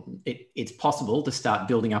 well, it's possible to start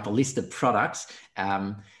building up a list of products,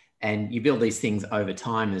 and you build these things over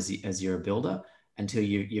time as you're a builder until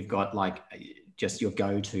you've got like just your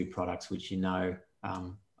go-to products, which are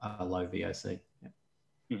low VOC. Yeah.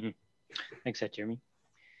 Mm-hmm. Thanks for that, Jeremy.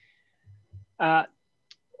 I'll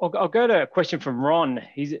go to a question from Ron.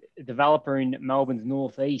 He's a developer in Melbourne's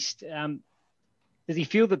northeast. Does he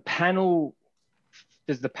feel does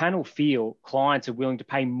the panel feel clients are willing to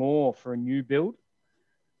pay more for a new build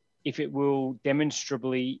if it will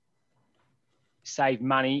demonstrably save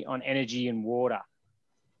money on energy and water?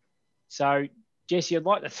 So, Jesse, I'd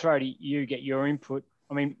like to throw to you, get your input.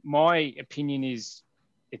 I mean, my opinion is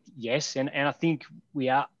yes, and I think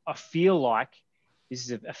I feel like this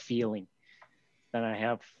is a feeling. I don't know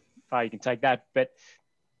how far you can take that, but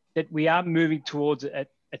that we are moving towards a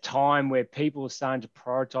time where people are starting to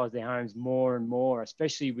prioritize their homes more and more,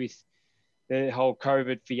 especially with the whole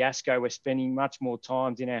COVID fiasco. We're spending much more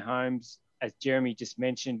time in our homes. As Jeremy just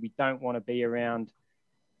mentioned, we don't want to be around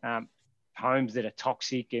homes that are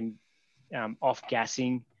toxic and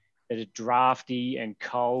off-gassing, that are drafty and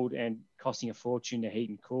cold and costing a fortune to heat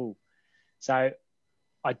and cool. So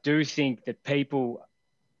I do think that people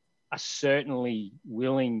are certainly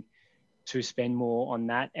willing to spend more on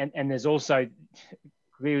that. And there's also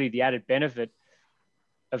clearly the added benefit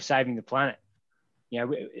of saving the planet.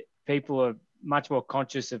 People are much more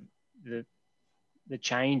conscious of the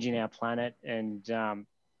change in our planet, and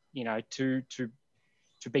to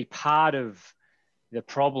be part of the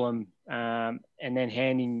problem and then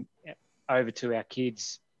handing over to our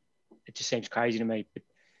kids, it just seems crazy to me. But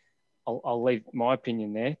I'll leave my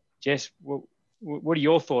opinion there. Jess, what are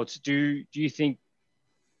your thoughts? Do you think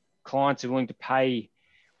clients are willing to pay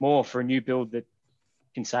more for a new build that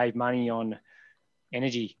can save money on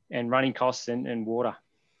energy and running costs and water?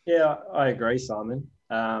 Yeah, I agree, Simon.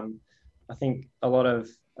 I think a lot of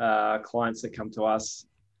clients that come to us,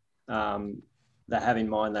 they have in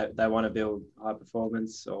mind that they want to build high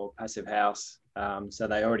performance or passive house. So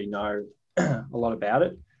they already know a lot about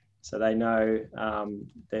it. So they know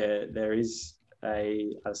there is a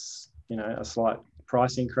slight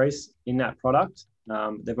price increase in that product.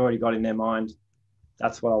 They've already got in their mind,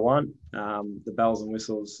 that's what I want. The bells and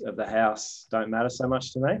whistles of the house don't matter so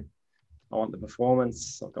much to me. I want the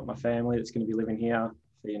performance. I've got my family that's going to be living here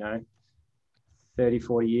for, 30,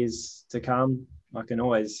 40 years to come. I can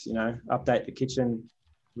always, update the kitchen,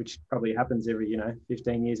 which probably happens every,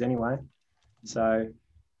 15 years anyway. So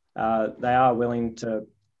they are willing to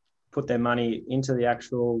put their money into the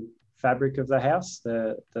actual fabric of the house,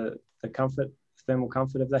 the comfort, thermal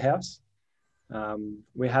comfort of the house.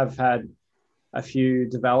 We have had a few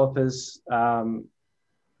developers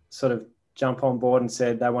sort of jump on board and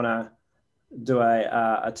said they want to do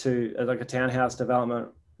a townhouse development,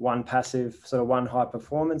 one passive, sort of one high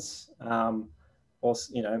performance, or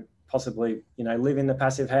possibly live in the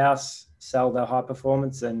passive house, sell the high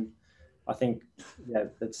performance, and I think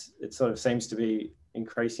it sort of seems to be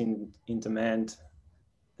increasing in demand.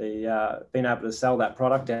 The being able to sell that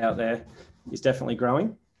product out there is definitely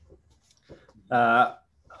growing. I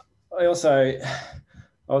also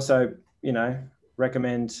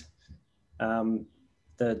recommend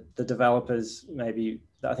the developers, maybe,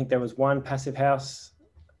 I think there was one passive house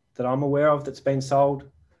that I'm aware of that's been sold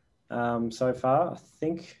so far. I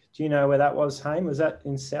think, do you know where that was, Haim? Was that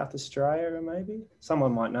in South Australia, or maybe?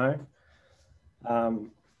 Someone might know.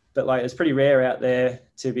 But like, it's pretty rare out there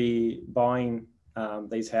to be buying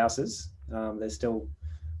these houses. They're still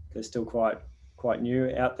quite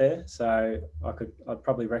new out there. So I'd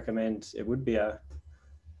probably recommend it would be a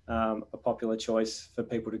popular choice for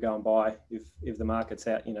people to go and buy if the market's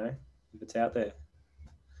out, if it's out there.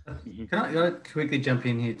 Can I quickly jump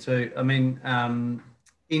in here too? I mean,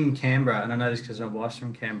 in Canberra, and I know this because my wife's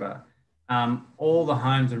from Canberra, all the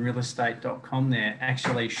homes on realestate.com there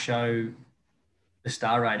actually show the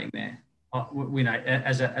star rating there,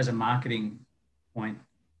 as a marketing point.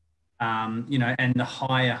 And the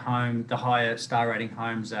higher star rating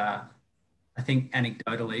homes are, I think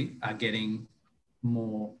anecdotally, are getting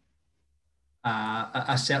more,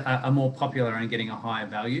 are more popular and getting a higher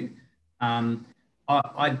value.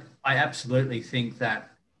 I absolutely think that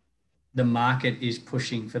the market is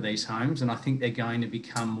pushing for these homes, and I think they're going to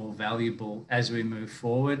become more valuable as we move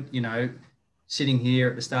forward. Sitting here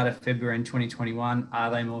at the start of February in 2021, are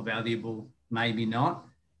they more valuable? Maybe not.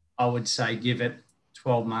 I would say give it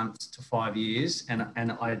 12 months to 5 years, and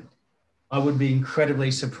I would be incredibly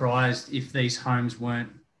surprised if these homes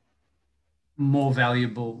weren't more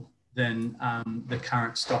valuable than the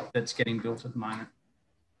current stock that's getting built at the moment.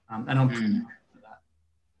 And I'm for that.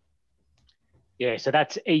 Yeah, so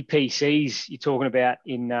that's EPCs you're talking about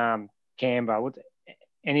in Canberra, with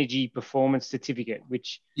energy performance certificate,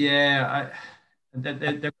 which they're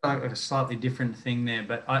like a slightly different thing there,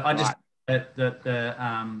 but I just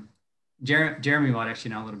Jeremy might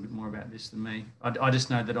actually know a little bit more about this than me. I just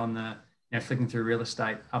know that on the flicking through real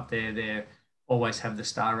estate up there, they always have the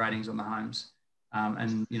star ratings on the homes,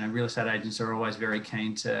 and real estate agents are always very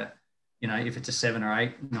keen to, if it's a 7 or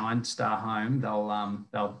 8, 9 star home,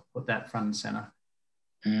 they'll put that front and center.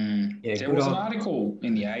 There was an article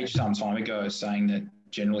in The Age some time ago saying that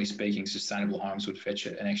generally speaking, sustainable homes would fetch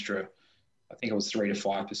an extra, I think it was 3 to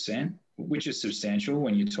 5%, which is substantial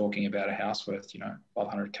when you're talking about a house worth,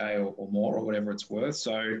 $500K or more, or whatever it's worth.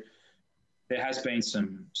 So there has been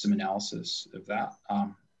some analysis of that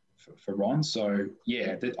for Ron. So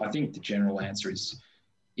yeah, I think the general answer is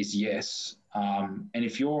yes. And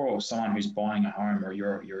if you're someone who's buying a home, or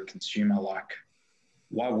you're a consumer, like,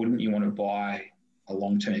 why wouldn't you want to buy a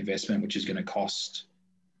long-term investment which is going to cost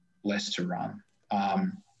less to run?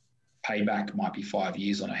 Payback might be 5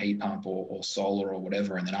 years on a heat pump or solar or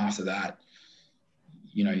whatever, and then after that,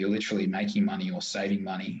 you're literally making money or saving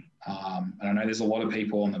money. And I know there's a lot of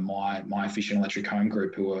people on the My Efficient Electric Home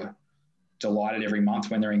group who are delighted every month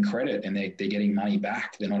when they're in credit and they're getting money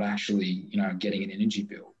back. They're not actually getting an energy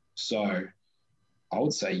bill. So I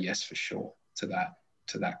would say yes for sure to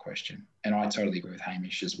that question. And I totally agree with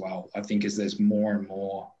Hamish as well. I think as there's more and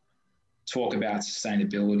more talk about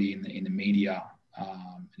sustainability in the media,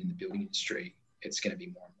 in the building industry, it's going to be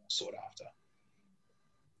more and more sought after.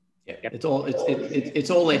 Yeah, it's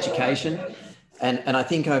all education, and I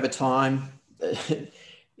think over time,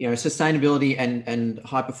 sustainability and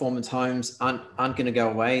high performance homes aren't going to go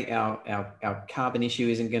away. Our carbon issue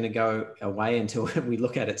isn't going to go away until we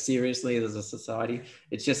look at it seriously as a society.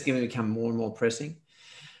 It's just going to become more and more pressing.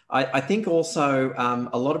 I think also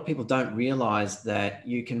a lot of people don't realise that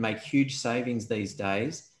you can make huge savings these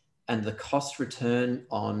days. And the cost return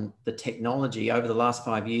on the technology over the last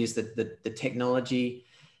 5 years, that the technology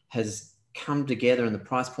has come together and the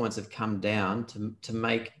price points have come down to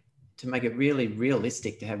make it really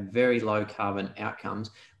realistic to have very low carbon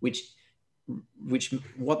outcomes, which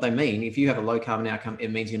what they mean, if you have a low carbon outcome,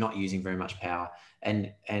 it means you're not using very much power.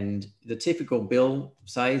 And the typical bill,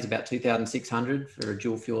 say, is about $2,600 for a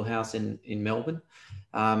dual fuel house in Melbourne.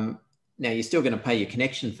 Now, you're still going to pay your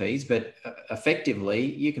connection fees, but effectively,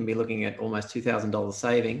 you can be looking at almost $2,000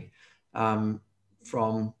 saving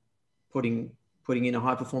from putting in a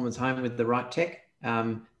high-performance home with the right tech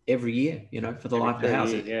every year, for the life of the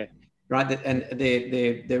house. Yeah. Right, and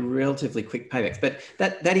they're relatively quick paybacks. But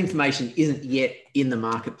that information isn't yet in the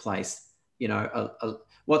marketplace.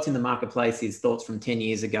 what's in the marketplace is thoughts from 10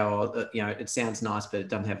 years ago, or, you know, it sounds nice, but it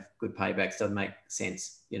doesn't have good paybacks, doesn't make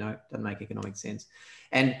sense, you know, doesn't make economic sense.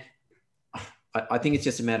 And I think it's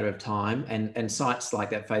just a matter of time, and sites like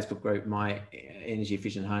that Facebook group, My Energy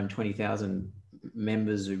Efficient Home, 20,000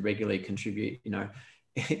 members who regularly contribute, you know,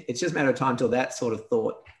 it's just a matter of time till that sort of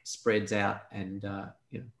thought spreads out and,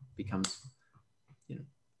 you know, becomes,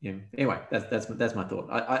 anyway, that's my thought.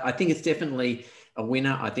 I think it's definitely a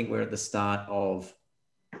winner. I think we're at the start of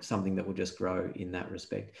something that will just grow in that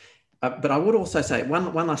respect. But I would also say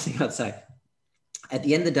one last thing I'd say. At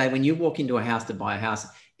the end of the day, when you walk into a house to buy a house,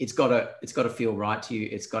 it's got to feel right to you.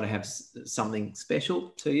 It's got to have something special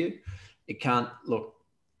to you. It can't look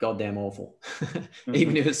goddamn awful,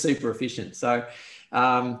 even if it's super efficient. So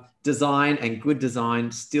design and good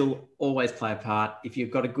design still always play a part. If you've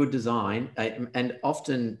got a good design, and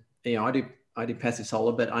often, you know, I do passive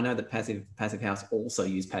solar, but I know that passive house also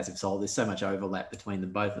use passive solar. There's so much overlap between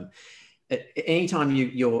them, both of them. Anytime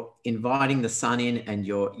you're inviting the sun in and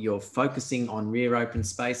you're focusing on rear open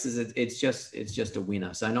spaces, it's just a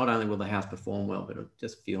winner. So not only will the house perform well, but it'll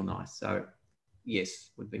just feel nice. So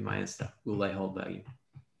yes, would be my answer. Will they hold value?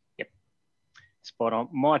 Yep, spot on.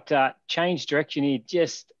 Might change direction here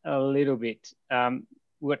just a little bit.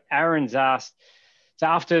 What Aaron's asked. So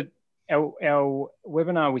after our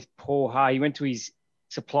webinar with Paul Ha, he went to his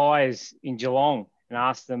suppliers in Geelong and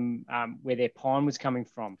asked them where their pine was coming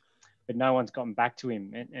from. But no one's gotten back to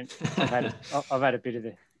him, and I've had a bit of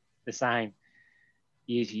the same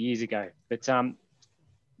years ago. But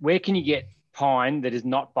where can you get pine that is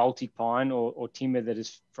not Baltic pine or timber that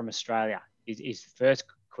is from Australia? Is the first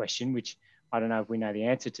question, which I don't know if we know the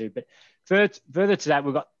answer to. But further to that,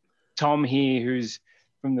 we've got Tom here, who's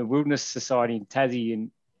from the Wilderness Society in Tassie,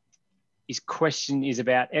 and his question is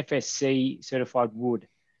about FSC certified wood.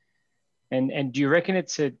 And do you reckon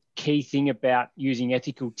it's a key thing about using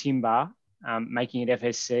ethical timber, making it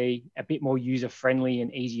FSC a bit more user-friendly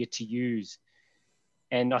and easier to use?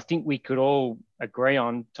 And I think we could all agree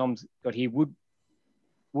on, Tom's got here,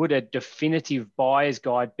 would a definitive buyer's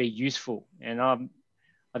guide be useful? And I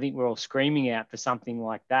think we're all screaming out for something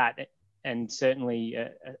like that. And certainly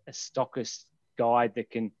a stockist guide that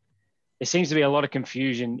can, there seems to be a lot of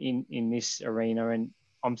confusion in this arena, and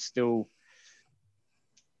I'm still,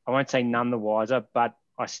 I won't say none the wiser, but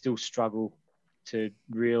I still struggle to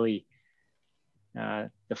really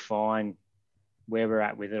define where we're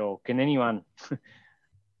at with it all. Can anyone,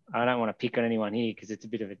 I don't want to pick on anyone here because it's a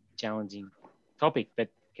bit of a challenging topic, but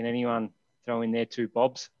can anyone throw in their two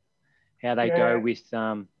bobs, how they go with,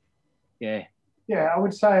 Yeah, I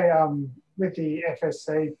would say with the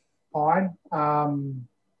FSC pine,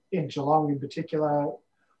 in Geelong in particular,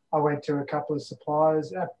 I went to a couple of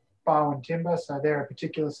suppliers at Bowen Timber, so they're a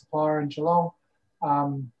particular supplier in Geelong.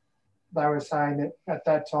 They were saying that at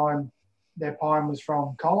that time their pine was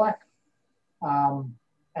from Colac,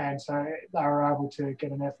 and so they were able to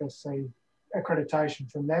get an FSC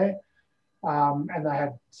accreditation from there, and they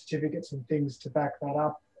had certificates and things to back that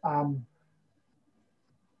up.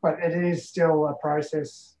 But it is still a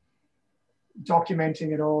process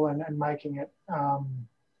documenting it all and making it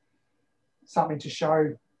something to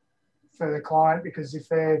show for the client, because if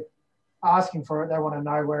they're asking for it, they want to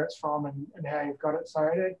know where it's from and how you've got it.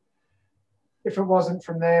 So if it wasn't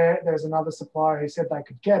from there's another supplier who said they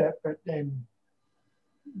could get it, but then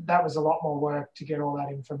that was a lot more work to get all that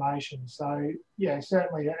information. So yeah,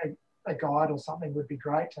 certainly a guide or something would be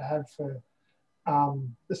great to have for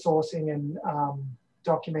the sourcing and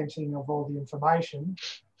documenting of all the information.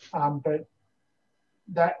 But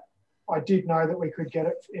that, I did know that we could get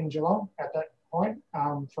it in Geelong at that point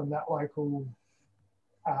from that local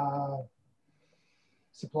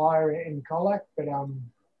supplier in Colac, but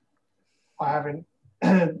I haven't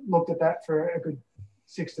looked at that for a good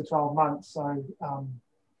 6 to 12 months, so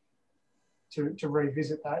to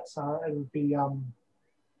revisit that. So it would be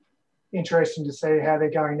interesting to see how they're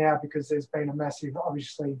going now, because there's been a massive,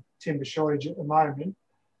 obviously, timber shortage at the moment,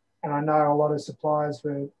 and I know a lot of suppliers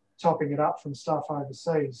were topping it up from stuff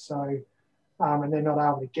overseas, so and they're not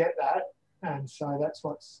able to get that, and so that's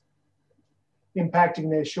what's impacting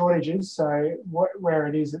their shortages. So where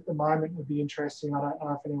it is at the moment would be interesting. I don't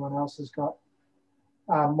know if anyone else has got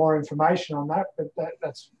more information on that, but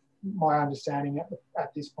that's my understanding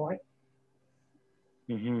at this point.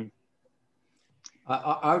 Mm-hmm.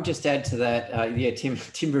 I would just add to that, yeah,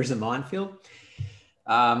 timber is a minefield.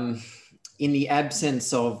 In the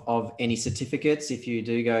absence of any certificates, if you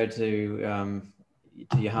do go to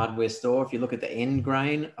your hardware store, if you look at the end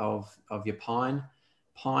grain of your pine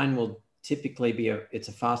will typically be it's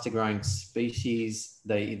a faster growing species.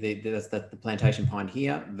 That's the plantation pine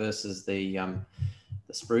here versus the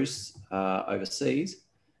the spruce overseas,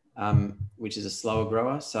 which is a slower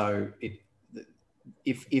grower. So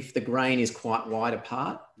if the grain is quite wide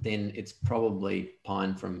apart, then it's probably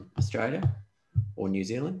pine from Australia or New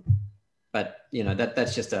Zealand. But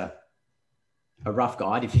that's just a rough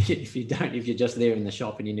guide if you're just there in the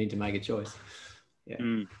shop and you need to make a choice.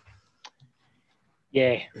 Yeah.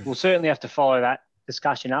 Yeah, we'll certainly have to follow that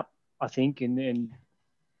discussion up, I think, and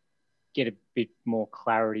get a bit more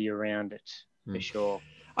clarity around it for sure.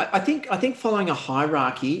 I think following a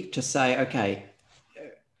hierarchy to say, okay,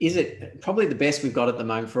 is it probably the best we've got at the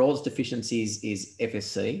moment for all its deficiencies is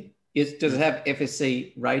FSC? Does it have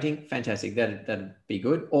FSC rating? Fantastic, that'd be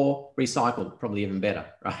good. Or recycled, probably even better,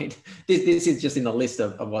 right? This is just in the list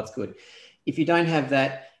of what's good. If you don't have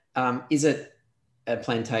that, is it a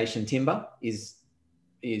plantation timber?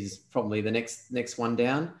 Is probably the next one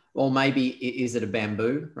down, or maybe is it a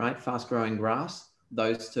bamboo, right? Fast growing grass.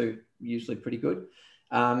 Those two usually pretty good.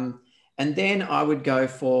 And then I would go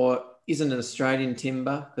for, isn't an Australian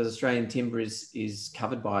timber, because Australian timber is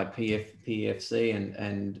covered by PFC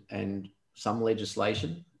and some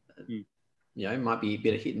legislation. It might be a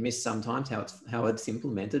bit of hit and miss sometimes how it's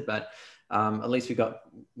implemented, but at least we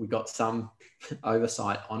got some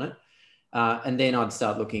oversight on it. And then I'd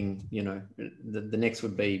start looking, the next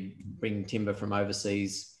would be bringing timber from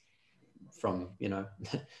overseas, from,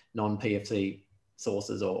 non-PFC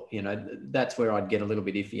sources, or, that's where I'd get a little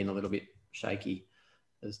bit iffy and a little bit shaky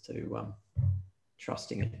as to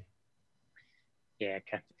trusting it. Yeah,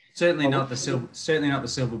 okay. Certainly not the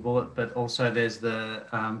silver bullet, but also there's the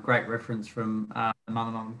great reference from the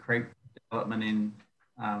Mullumbimby Creek development in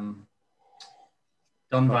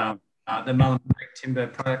Donvale, the Mullumbimby Creek Timber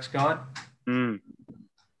Products Guide.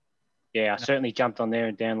 Yeah, I certainly jumped on there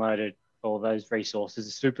and downloaded all those resources.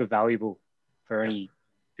 It's super valuable for any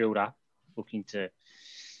builder looking to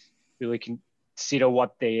really consider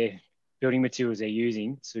what their building materials they're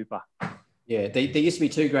using. Super. Yeah, there used to be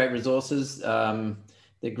two great resources. The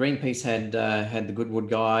Greenpeace had the Good Wood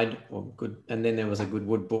Guide, and then there was a Good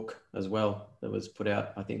Wood book as well that was put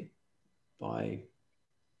out, I think, by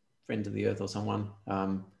Friends of the Earth or someone.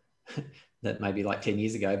 That may be like 10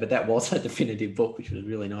 years ago, but that was a definitive book, which was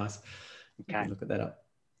really nice. Okay. Look at that up.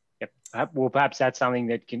 Yep. Well, perhaps that's something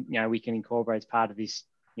that we can incorporate as part of this,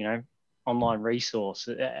 online resource,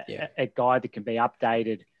 a guide that can be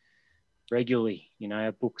updated regularly.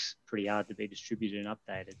 A book's pretty hard to be distributed and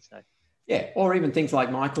updated. So. Yeah, or even things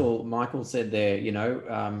like Michael said there,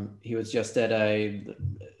 he was just at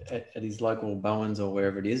his local Bowens or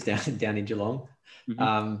wherever it is down in Geelong.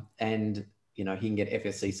 And he can get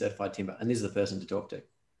FSC certified timber, and this is the person to talk to.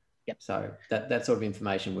 Yep. So that sort of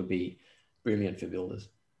information would be brilliant for builders.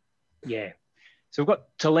 Yeah. So we've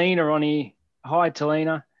got Talina on here. Hi,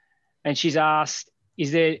 Talina. And she's asked,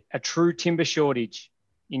 is there a true timber shortage,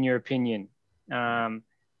 in your opinion,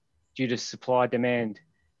 due to supply demand?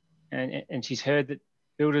 And she's heard that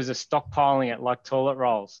builders are stockpiling it like toilet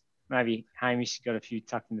rolls. Maybe Hamish got a few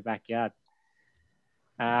tucked in the backyard.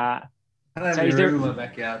 I don't have any room in my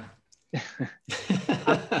backyard.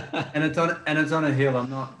 and it's on a hill.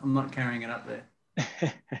 I'm not carrying it up there.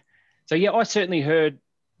 So yeah, I certainly heard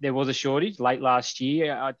there was a shortage late last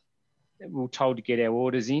year. We were told to get our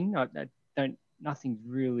orders in. Nothing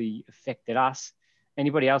really affected us.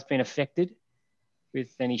 Anybody else been affected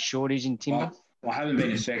with any shortage in timber? Well, I haven't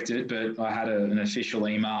been affected, but I had an official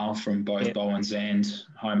email from both Bowens and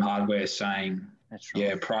Home Hardware saying,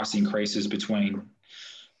 price increases between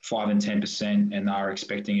 5 and 10%, and they're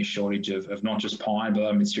expecting a shortage of not just pine, but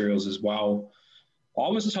other materials as well. I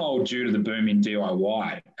was told due to the boom in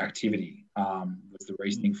DIY activity was the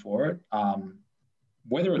reasoning for it.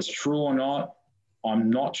 Whether it's true or not, I'm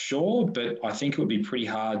not sure, but I think it would be pretty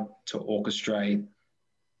hard to orchestrate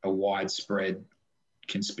a widespread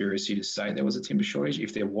conspiracy to say there was a timber shortage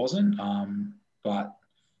if there wasn't. But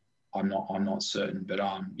I'm not certain. But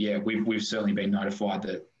we've certainly been notified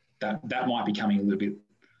that might be coming a little bit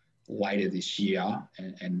later this year,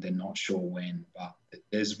 and they're not sure when. But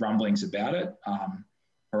there's rumblings about it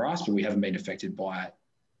for us, but we haven't been affected by it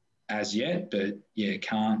as yet. But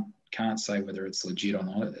can't say whether it's legit or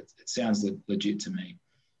not. It sounds legit to me.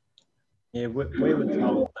 Yeah, we were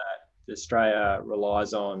told that Australia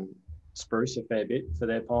relies on spruce a fair bit for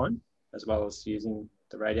their pine, as well as using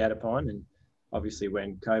the radiator pine. And obviously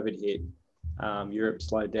when COVID hit, Europe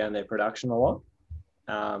slowed down their production a lot,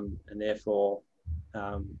 and therefore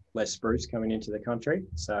less spruce coming into the country.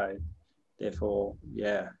 So therefore,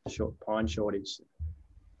 pine shortage.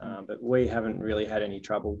 But we haven't really had any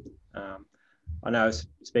trouble. I know,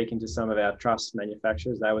 speaking to some of our truss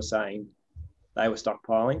manufacturers, they were saying they were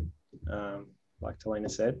stockpiling, like Talina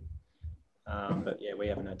said. But yeah, we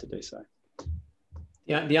haven't had to do so.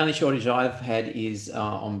 Yeah, the only shortage I've had is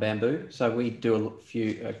on bamboo. So we do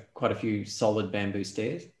quite a few solid bamboo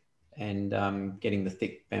stairs, and getting the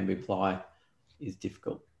thick bamboo ply is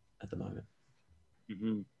difficult at the moment.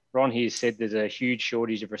 Mm-hmm. Ron here said there's a huge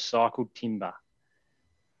shortage of recycled timber.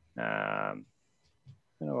 I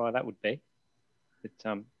don't know why that would be, but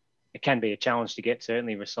it can be a challenge to get,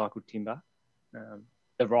 certainly, recycled timber.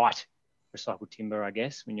 The right recycled timber, I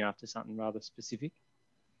guess, when you're after something rather specific.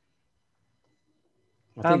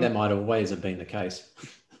 I think that might always have been the case.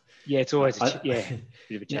 Yeah, it's always a bit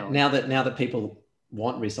of a challenge. Now that people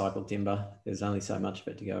want recycled timber, there's only so much of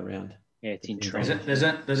it to go around. Yeah, it's in trend.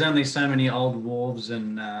 There's only so many old wharves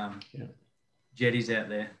and jetties out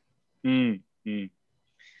there. Okay,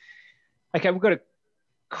 we've got a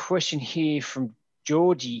question here from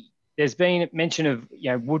Georgie. There's been mention of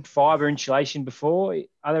wood fibre insulation before.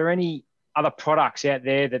 Are there any other products out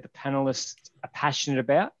there that the panelists are passionate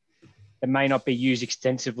about that may not be used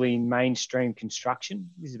extensively in mainstream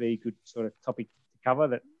construction? This would be a good sort of topic to cover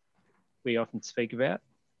that we often speak about.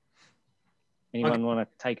 Anyone want to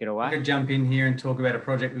take it away? I could jump in here and talk about a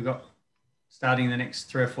project we've got starting in the next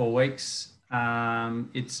 3 or 4 weeks.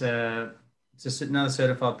 It's another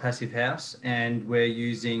certified passive house, and we're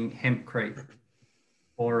using hempcrete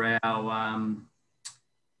for our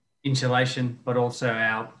insulation, but also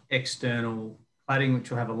our external cladding, which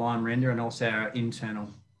will have a lime render, and also our internal,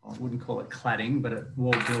 I wouldn't call it cladding, but a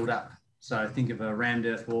wall build up. So think of a rammed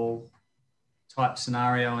earth wall type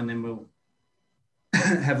scenario, and then we'll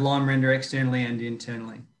have lime render externally and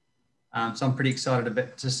internally. So I'm pretty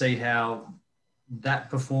excited to see how that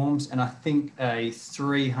performs. And I think a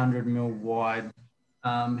 300 mil wide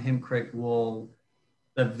hempcrete wall,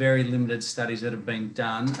 the very limited studies that have been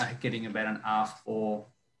done are getting about an R4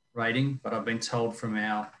 rating, but I've been told from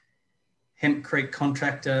our hempcrete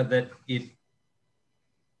contractor that it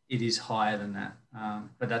is higher than that.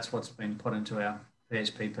 But that's what's been put into our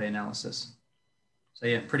PSPP analysis. So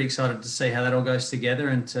yeah, pretty excited to see how that all goes together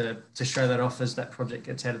and to show that off as that project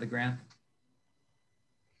gets out of the ground.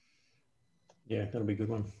 Yeah, that'll be a good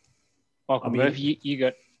one. Michael Murphy, you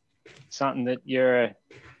got something that you're a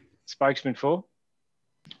spokesman for?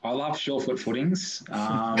 I love surefoot footings.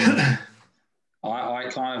 I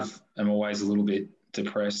kind of am always a little bit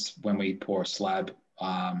depressed when we pour a slab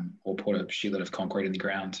or put a shitload of concrete in the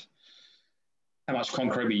ground. How much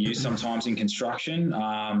concrete we use sometimes in construction.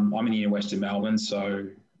 I'm in the western Melbourne, so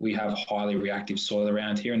we have highly reactive soil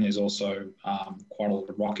around here, and there's also quite a lot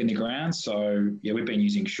of rock in the ground. So yeah, we've been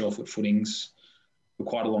using surefoot footings for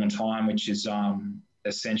quite a long time, which is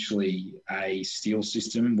essentially a steel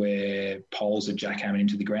system where poles are jackhammered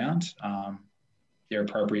into the ground. They're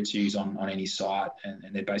appropriate to use on any site, and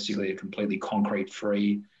they're basically a completely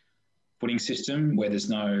concrete-free footing system where there's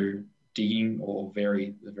no digging or a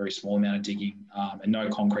very small amount of digging and no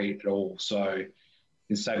concrete at all. So you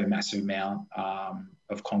can save a massive amount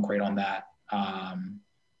of concrete on that.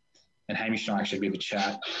 And Hamish and I actually had a bit of a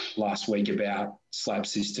chat last week about slab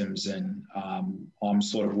systems, and I'm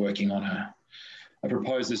sort of working on a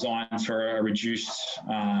proposed design for a reduced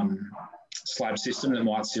slab system that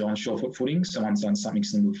might sit on surefoot footings. Someone's done something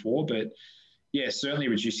similar before, but yeah, certainly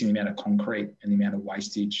reducing the amount of concrete and the amount of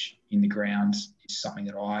wastage in the ground is something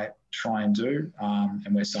that I try and do.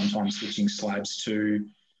 And we're sometimes switching slabs to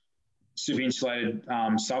super insulated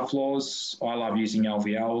subfloors. I love using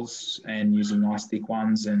LVLs and using nice thick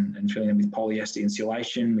ones and filling them with polyester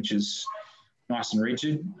insulation, which is nice and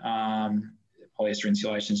rigid. Polyester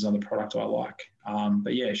insulation is another product I like.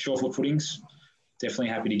 But yeah, surefoot footings, definitely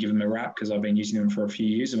happy to give them a wrap because I've been using them for a few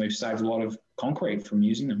years and we've saved a lot of concrete from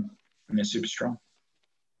using them, and they're super strong.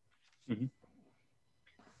 Mm-hmm.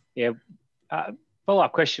 Yeah.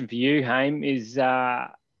 Follow-up question for you, Haim, is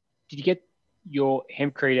did you get your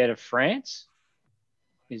hempcrete out of France?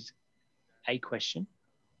 Is a question.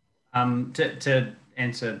 To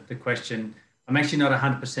answer the question, I'm actually not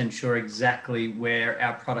 100% sure exactly where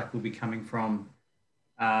our product will be coming from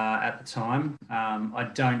at the time.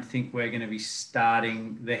 I don't think we're going to be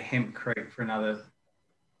starting the hempcrete for another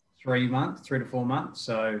 3 to 4 months.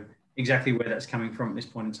 So exactly where that's coming from at this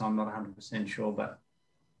point in time, not 100% sure, but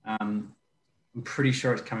I'm pretty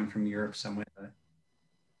sure it's coming from Europe somewhere though.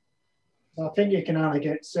 So I think you can only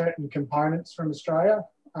get certain components from Australia.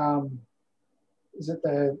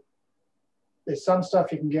 There's some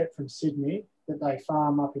stuff you can get from Sydney that they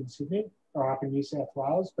farm up in Sydney or up in New South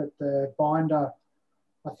Wales, but the binder,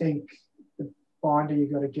 I think the binder you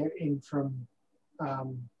got to get in from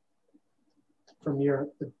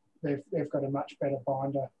Europe. They've got a much better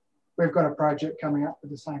binder. We've got a project coming up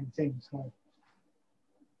with the same thing. So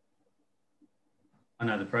I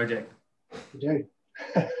know the project. You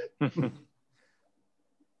do.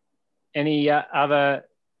 Any other?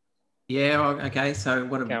 Yeah. Okay. So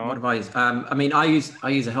what have I used? I mean, I use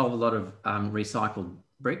a hell of a lot of recycled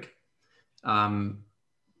brick, and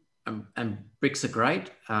bricks are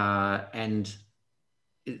great. And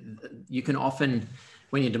you can often,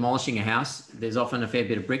 when you're demolishing a house, there's often a fair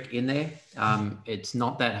bit of brick in there. It's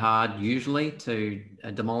not that hard usually to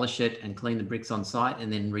demolish it and clean the bricks on site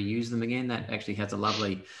and then reuse them again. That actually has a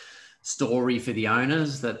lovely story for the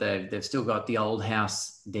owners, that they've still got the old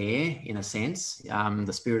house there in a sense.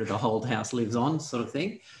 The spirit of the old house lives on, sort of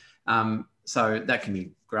thing. So that can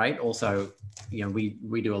be great. Also, you know,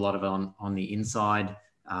 we do a lot of it on the inside.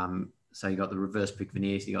 So you got the reverse brick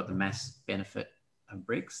veneers, you got the mass benefit of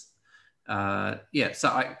bricks. Yeah,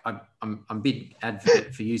 so I'm a big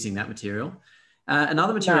advocate for using that material.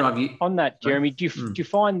 Another material I've used on that, Jeremy, do you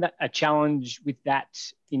find that a challenge with that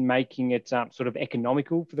in making it sort of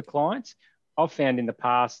economical for the clients? I've found in the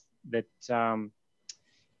past that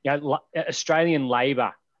Australian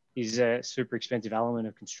labour is a super expensive element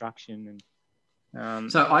of construction,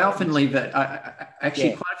 and so I often leave it.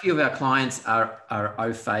 Actually, quite a few of our clients are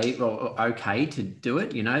au fait or okay to do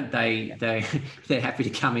it. You know, they're happy to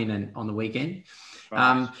come in and on the weekend.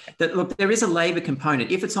 Right. Look, there is a labour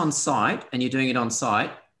component. If it's on site and you're doing it on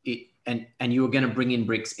site, and you were going to bring in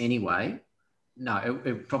bricks anyway, no,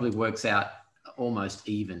 it probably works out almost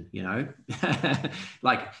even, you know,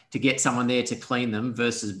 like to get someone there to clean them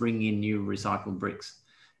versus bringing in new recycled bricks.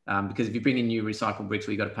 Because if you bring in new recycled bricks,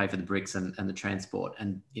 well, you've got to pay for the bricks and the transport.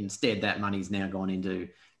 And instead, that money's now gone into,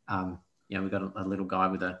 you know, we've got a little guy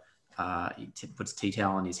with he puts a tea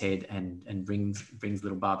towel on his head and brings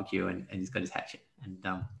little barbecue and he's got his hatchet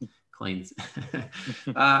and cleans.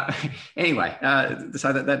 Anyway,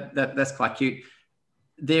 so that's quite cute.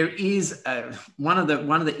 There is one of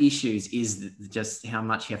the issues is just how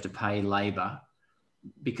much you have to pay labour,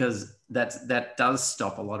 because that does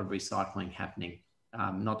stop a lot of recycling happening.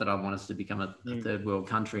 Not that I want us to become a third world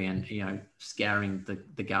country and, you know, scouring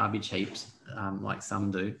the garbage heaps like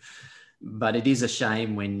some do. But it is a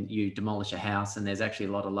shame when you demolish a house and there's actually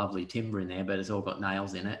a lot of lovely timber in there, but it's all got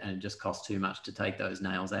nails in it and it just costs too much to take those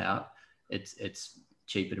nails out. It's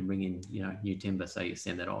cheaper to bring in, you know, new timber, so you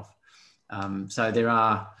send that off. So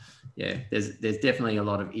there's definitely a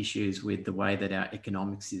lot of issues with the way that our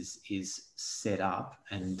economics is set up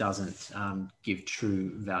and doesn't give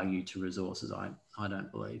true value to resources, I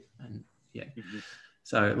don't believe. And yeah. Mm-hmm.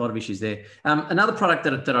 So a lot of issues there. Another product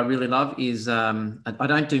that I really love is, I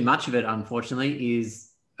don't do much of it, unfortunately, is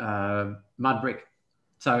mud brick.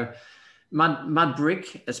 So mud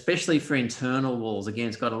brick, especially for internal walls, again,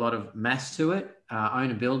 it's got a lot of mass to it.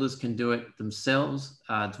 Owner builders can do it themselves.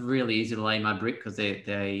 It's really easy to lay mud brick because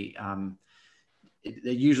it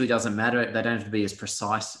usually doesn't matter. They don't have to be as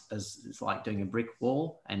precise as it's like doing a brick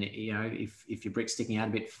wall. And you know, if your brick's sticking out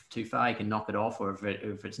a bit too far, you can knock it off, or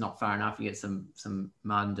if it's not far enough, you get some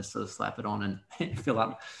mud and just sort of slap it on and fill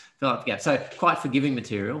up the gap. So quite forgiving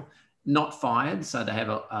material, not fired, so they have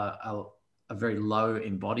a very low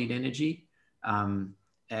embodied energy. And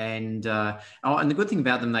the good thing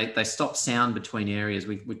about them, they stop sound between areas.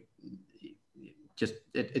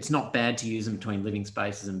 It's not bad to use them between living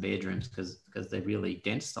spaces and bedrooms because they're really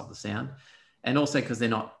dense, stop the sound. And also because they're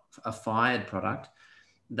not a fired product,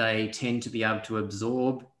 they tend to be able to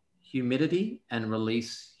absorb humidity and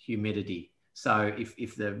release humidity. So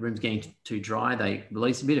if the room's getting too dry, they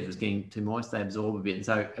release a bit. If it's getting too moist, they absorb a bit. And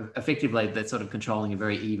so effectively, they're sort of controlling a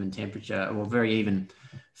very even temperature or very even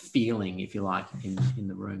feeling, if you like, in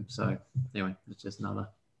the room. So anyway, it's just another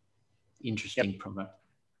interesting product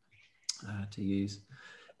to use.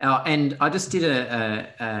 And I just did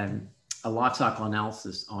a life cycle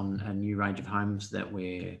analysis on a new range of homes that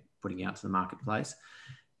we're putting out to the marketplace.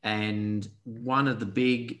 And one of the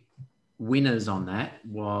big winners on that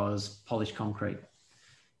was polished concrete.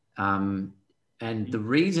 And the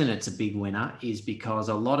reason it's a big winner is because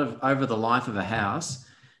over the life of a house,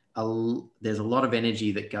 there's a lot of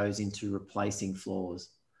energy that goes into replacing floors.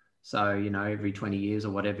 So, you know, every 20 years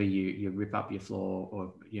or whatever, you rip up your floor,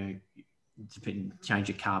 or, you know, change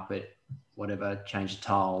your carpet, whatever, change the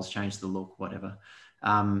tiles, change the look, whatever.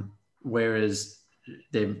 Whereas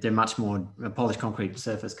they're much more, a polished concrete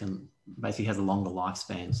surface basically has a longer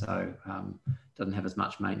lifespan, so doesn't have as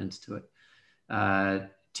much maintenance to it.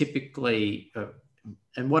 Typically,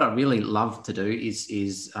 and what I really love to do is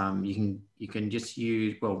you can just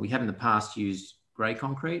use, well, we have in the past used grey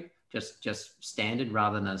concrete, just standard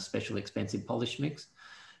rather than a special expensive polish mix.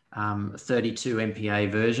 32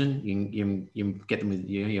 MPa version. You get them with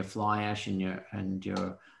your fly ash and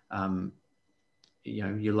your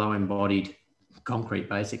low embodied concrete,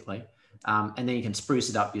 basically. And then you can spruce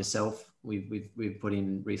it up yourself. We've put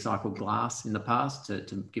in recycled glass in the past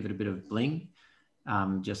to give it a bit of bling.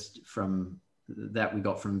 Just from that we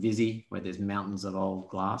got from Visi, where there's mountains of old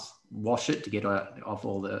glass. Wash it to get off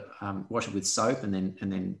all the, wash it with soap and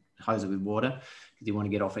then hose it with water because you want to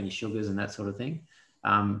get off any sugars and that sort of thing.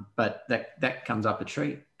 But that comes up a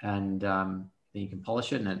treat, and then you can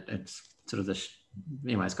polish it, and it's sort of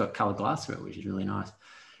it's got coloured glass through it, which is really nice.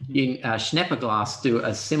 Schnepper Glass do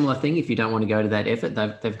a similar thing if you don't want to go to that effort.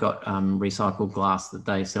 They've got recycled glass that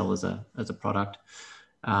they sell as a product.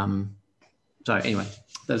 So anyway,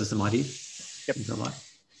 those are some ideas. Yep. Like.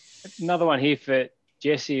 Another one here for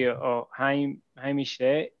Jesse or Hamish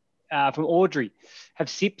there, from Audrey. Have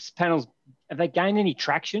SIPS panels, have they gained any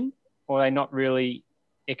traction, or are they not really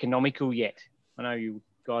economical yet? I know you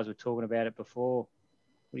guys were talking about it before.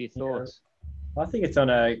 What are your thoughts? I think it's on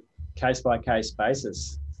a case-by-case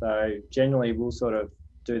basis. So generally we'll sort of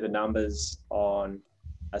do the numbers on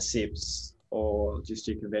a SIPS or just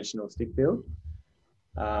your conventional stick build.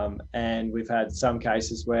 And we've had some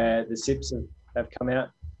cases where the SIPs have come out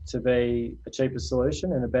to be a cheaper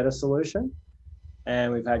solution and a better solution.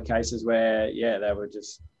 And we've had cases where, they were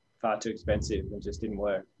just far too expensive and just didn't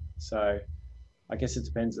work. So I guess it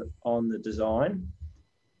depends on the design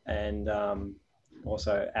and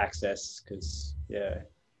also access, because,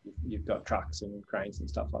 you've got trucks and cranes and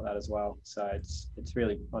stuff like that as well. So it's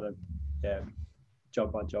really on a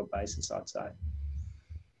job-by-job basis, I'd say.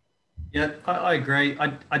 Yeah, I agree.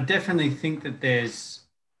 I definitely think that there's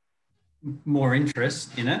more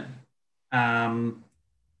interest in it. And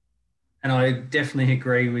I definitely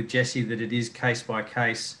agree with Jesse that it is case by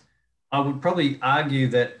case. I would probably argue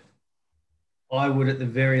that I would at the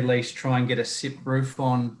very least try and get a SIP roof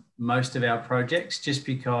on most of our projects, just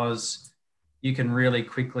because you can really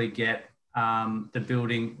quickly get the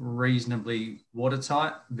building reasonably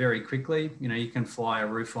watertight very quickly. You can fly a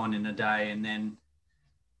roof on in a day and then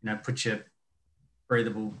put your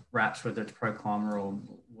breathable wraps, whether it's ProClimber or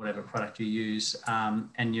whatever product you use,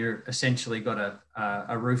 and you're essentially got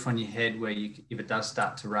a roof on your head where if it does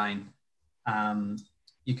start to rain,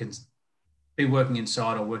 you can be working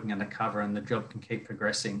inside or working under cover, and the job can keep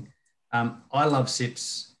progressing. I love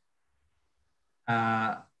SIPs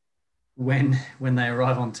when they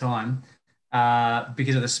arrive on time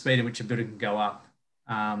because of the speed at which a building can go up.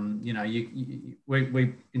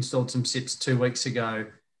 We installed some SIPs 2 weeks ago.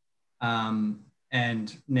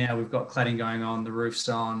 And now we've got cladding going on, the roof's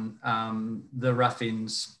on, the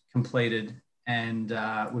rough-in's completed, and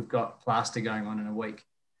we've got plaster going on in a week.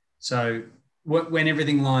 So when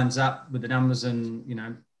everything lines up with the numbers and,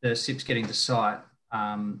 the SIPs getting to site,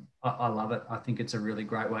 I love it. I think it's a really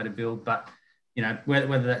great way to build. But,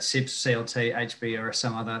 whether that's SIPs, CLT, HB, or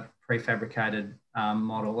some other prefabricated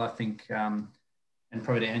model, I think, and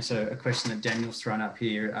probably to answer a question that Daniel's thrown up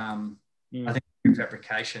here, I think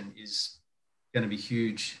prefabrication is going to be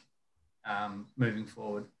huge moving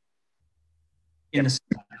forward in the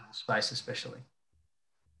sustainable space, especially.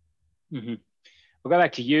 Mm-hmm. We'll go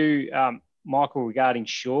back to you, Michael, regarding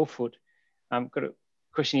Surefoot. I've got a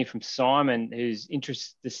question here from Simon, who's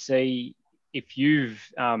interested to see if you've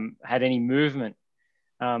had any movement.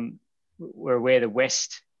 We're aware the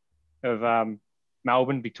west of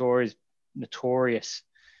Melbourne, Victoria, is notorious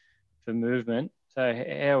for movement. So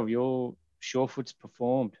how have your Surefoots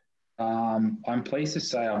performed? I'm pleased to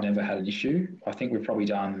say I've never had an issue. I think we've probably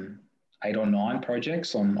done 8 or 9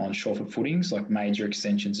 projects on Surefoot footings, like major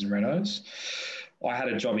extensions and renos. I had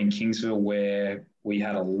a job in Kingsville where we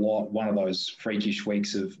had one of those freakish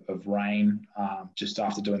weeks of rain just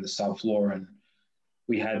after doing the subfloor, and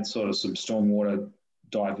we had sort of some stormwater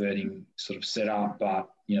diverting sort of set up, but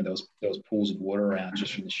there was pools of water around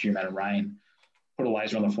just from the sheer amount of rain. Put a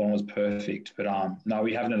laser on the floor and it was perfect. But no,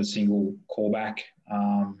 we haven't had a single callback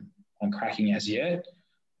on cracking as yet.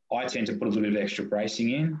 I tend to put a little bit of extra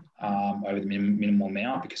bracing in over the minimal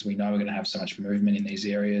amount, because we know we're going to have so much movement in these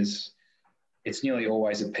areas. It's nearly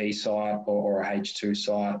always a P site or a H2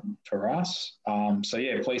 site for us. So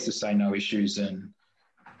yeah, pleased to say no issues. And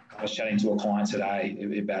I was chatting to a client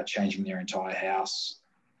today about changing their entire house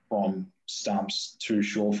from stumps to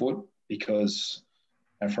Surefoot, because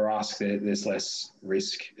for us, there's less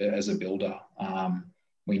risk as a builder.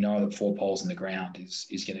 We know that 4 poles in the ground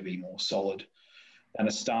is going to be more solid than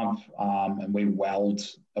a stump, and we weld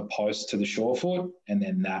a post to the Surefoot, and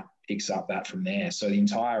then that picks up that from there. So the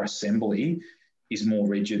entire assembly is more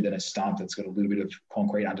rigid than a stump that's got a little bit of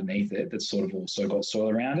concrete underneath it that's sort of also got soil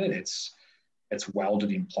around it. It's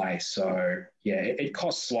welded in place. So yeah, it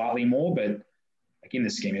costs slightly more, but like in the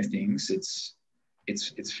scheme of things, it's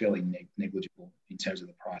fairly negligible in terms of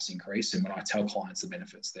the price increase. And when I tell clients the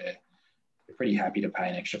benefits, they're they're pretty happy to pay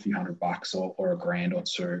an extra few $100 or $1,000 or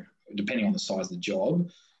two, depending on the size of the job,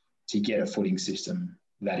 to get a footing system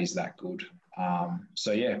that is that good.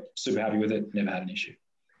 So yeah, super happy with it. Never had an issue.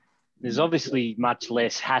 There's obviously much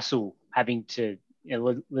less hassle having to,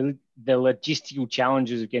 the logistical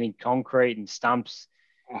challenges of getting concrete and stumps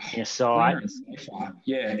in a site.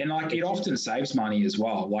 Yeah, and like it often saves money as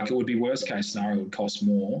well. Like it would be worst case scenario, it would cost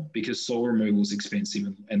more because soil removal is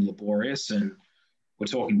expensive and laborious. And we're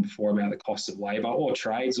talking before about the cost of labour or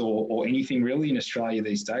trades or anything really in Australia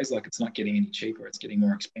these days. Like it's not getting any cheaper; it's getting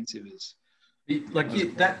more expensive.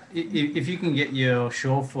 If you can get your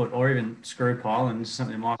Surefoot or even screw pile, and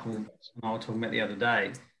something Michael and I were talking about the other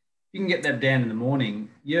day, you can get that down in the morning.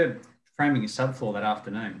 You're framing your subfloor that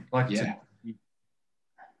afternoon.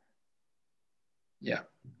 Yeah,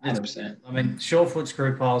 100%. I mean, Surefoot,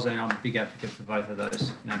 screw piles, and I'm a big advocate for both of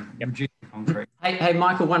those. Reducing concrete. Hey,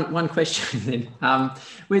 Michael, one question then.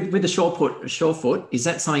 With the Surefoot, is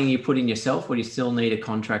that something you put in yourself, or do you still need a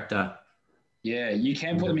contractor? Yeah, you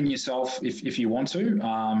can put them in yourself if you want to,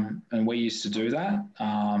 and we used to do that.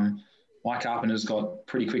 My carpenter's got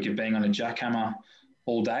pretty quick at being on a jackhammer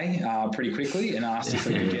all day pretty quickly and asked if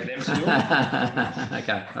we could get them to do it.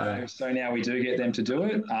 Okay, all right. So now we do get them to do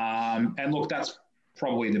it. And look, that's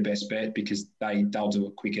probably the best bet because they'll do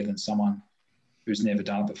it quicker than someone who's never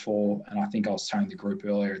done it before. And I think I was telling the group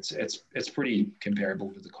earlier, it's pretty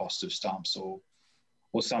comparable to the cost of stumps or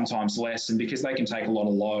sometimes less. And because they can take a lot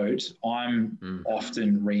of load, I'm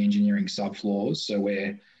often re-engineering subfloors. So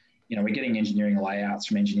we're getting engineering layouts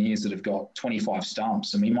from engineers that have got 25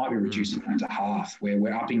 stumps, and we might be reducing that to half, where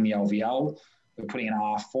we're upping the LVL. We're putting an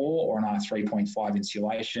R4 or an R3.5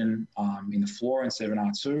 insulation in the floor instead of an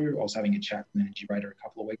R2. I was having a chat with an energy rater a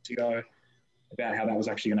couple of weeks ago about how that was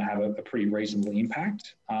actually going to have a pretty reasonable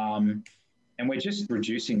impact. And we're just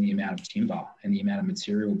reducing the amount of timber and the amount of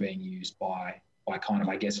material being used by kind of,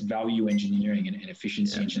 I guess, value engineering and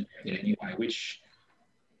efficiency engineering anyway, which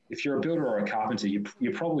if you're a builder or a carpenter,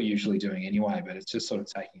 you're probably usually doing anyway, but it's just sort of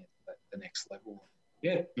taking it to the next level.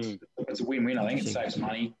 Yeah, it's a win-win. I think it saves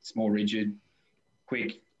money. It's more rigid,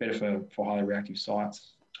 quick, better for highly reactive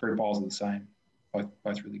sites. Screw piles are the same.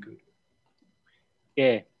 Both really good.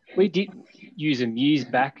 Yeah, we did use them years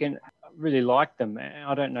back and really liked them.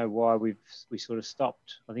 I don't know why we sort of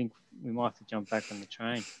stopped. I think we might have to jump back on the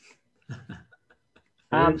train.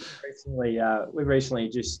 We've recently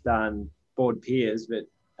just done board piers, but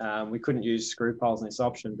we couldn't use screw piles in this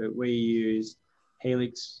option, but we used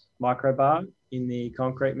Helix microbar in the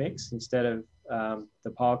concrete mix instead of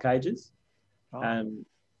the pile cages. And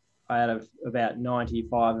I had about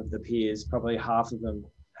 95 of the piers, probably half of them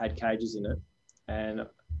had cages in it. And I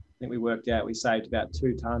think we worked out we saved about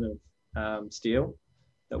 2 tonne of steel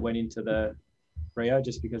that went into the Rio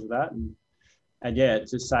just because of that. And yeah, it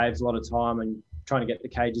just saves a lot of time and trying to get the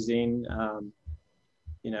cages in,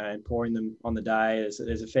 and pouring them on the day.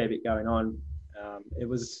 There's a fair bit going on. It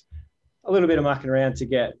was a little bit of mucking around to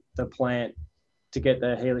get the plant, to get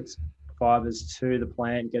the Helix fibres to the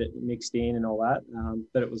plant, get it mixed in and all that.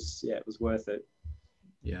 But it was worth it.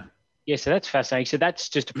 Yeah. Yeah, so that's fascinating. So that's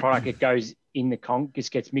just a product that goes in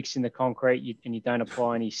just gets mixed in the concrete, and you don't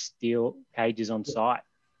apply any steel cages on site.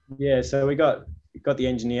 Yeah, so we got the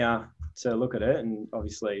engineer to look at it and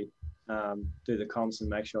obviously do the comps and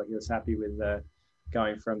make sure he was happy with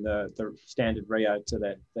going from the standard Rio to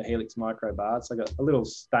the Helix micro bar. So I got a little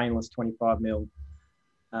stainless 25mm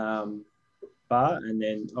bar, and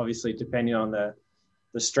then obviously depending on the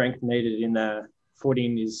strength needed in the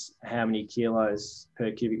footing is how many kilos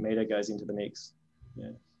per cubic metre goes into the mix.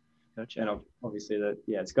 Yeah, gotcha. And obviously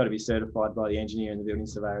it's got to be certified by the engineer and the building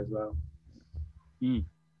surveyor as well.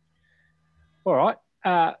 All right.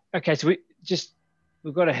 Okay, so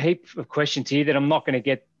we've got a heap of questions here that I'm not going to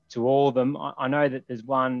get to all of them. I know that there's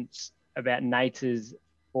one about naters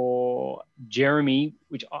for Jeremy,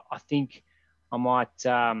 which I think I might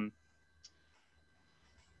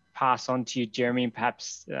pass on to you, Jeremy, and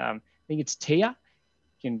perhaps I think it's Tia.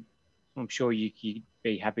 I'm sure you'd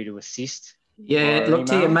be happy to assist. Yeah, look,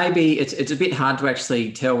 Tia, maybe it's a bit hard to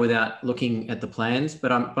actually tell without looking at the plans,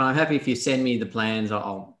 but I'm happy if you send me the plans.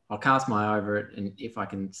 I'll cast my eye over it, and if I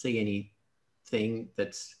can see anything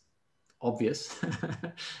that's obvious,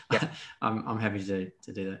 I'm happy to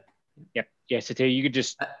do that. Yep. Yeah. So Tia, you could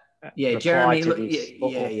just Jeremy.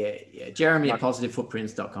 Jeremy at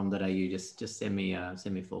positivefootprints.com.au. Just send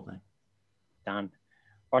me full name. Done.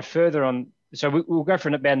 All right. Further on. So we'll go for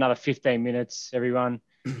about another 15 minutes, everyone.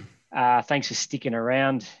 Thanks for sticking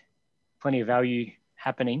around. Plenty of value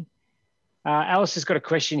happening. Alice has got a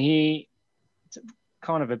question here. It's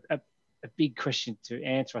kind of a big question to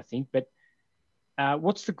answer, I think. But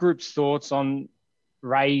What's the group's thoughts on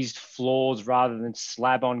raised floors rather than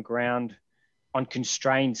slab on ground on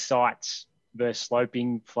constrained sites versus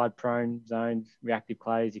sloping, flood-prone zones, reactive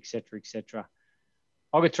clays, etc., etc.?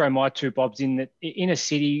 I could throw my two bobs in that in a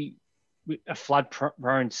city, a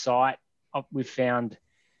flood-prone site, we've found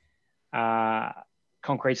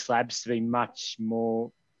concrete slabs to be much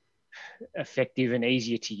more effective and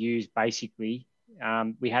easier to use, basically.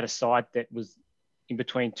 We had a site that was in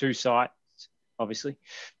between two sites, obviously,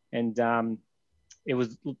 and it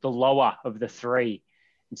was the lower of the three.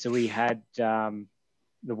 And so we had the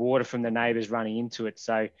water from the neighbours running into it.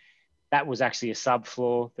 So that was actually a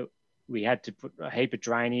subfloor that we had to put a heap of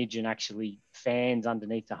drainage and actually fans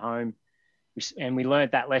underneath the home. And we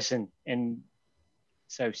learned that lesson. And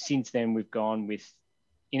so since then, we've gone with,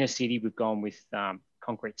 in a city, we've gone with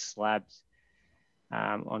concrete slabs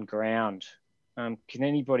on ground. Can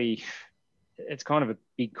anybody, it's kind of a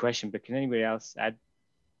big question, but can anybody else add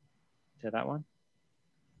to that one?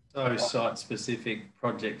 So site-specific,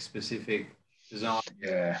 project-specific design.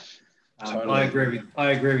 Yeah, totally.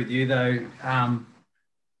 I agree with you though.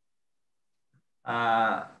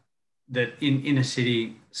 That in a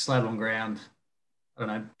city, slab on ground, I don't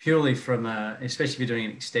know, purely from especially if you're doing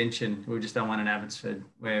an extension. We've just done one in Abbotsford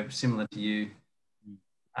where, similar to you,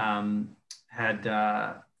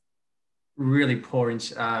 had really poor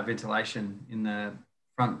ventilation in the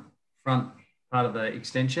front part of the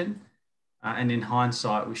extension. And in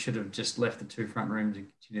hindsight, we should have just left the two front rooms and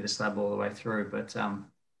continued the slab all the way through. But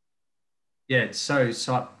yeah, it's so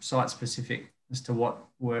site specific as to what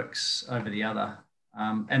works over the other,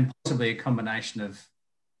 and possibly a combination of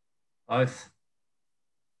both,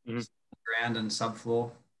 ground and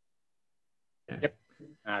subfloor. Yeah.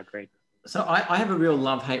 Yep, great. So I have a real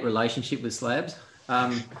love-hate relationship with slabs.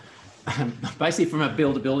 Basically, from a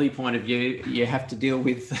buildability point of view, you have to deal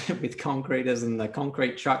with concrete, as in the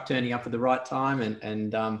concrete truck turning up at the right time,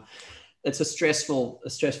 and it's a stressful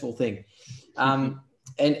thing.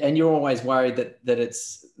 And you're always worried that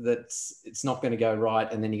it's not going to go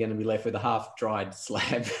right, and then you're going to be left with a half-dried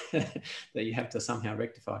slab that you have to somehow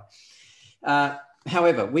rectify.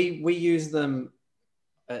 However, we use them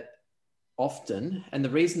often, and the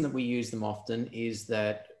reason that we use them often is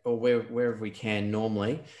that, or wherever we can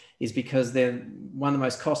normally, is because they're one of the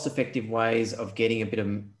most cost-effective ways of getting a bit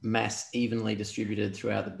of mass evenly distributed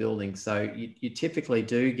throughout the building. So you typically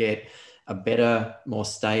do get a better, more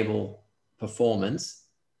stable performance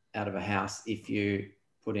out of a house if you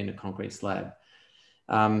put in a concrete slab.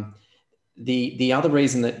 The other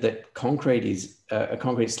reason that concrete is a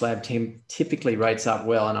concrete slab typically rates up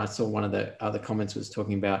well, and I saw one of the other comments was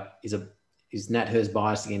talking about is Nat Hers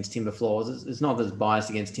biased against timber floors? It's not that it's biased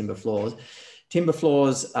against timber floors. Timber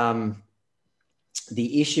floors, the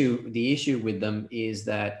issue with them is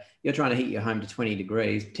that you're trying to heat your home to 20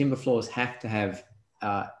 degrees. Timber floors have to have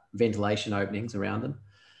ventilation openings around them.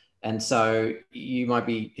 And so you might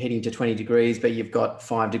be heating to 20 degrees, but you've got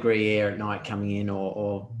 5-degree air at night coming in,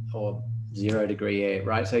 or 0-degree air,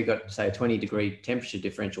 right? So you've got, say, a 20-degree temperature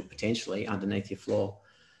differential potentially underneath your floor.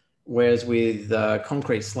 Whereas with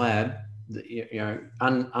concrete slab,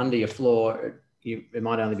 under your floor, it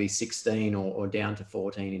might only be 16 or down to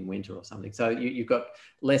 14 in winter or something. So you've got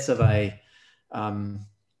less of a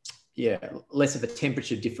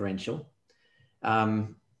temperature differential.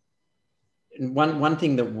 One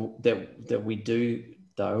thing that we do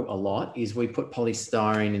though a lot is we put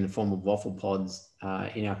polystyrene in the form of waffle pods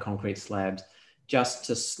in our concrete slabs, just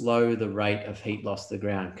to slow the rate of heat loss to the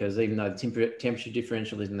ground. Because even though the temperature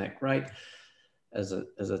differential isn't that great as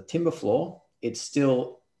a timber floor, it's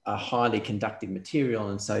still a highly conductive material,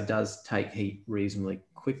 and so it does take heat reasonably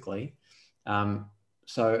quickly.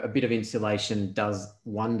 So a bit of insulation does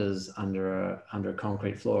wonders under a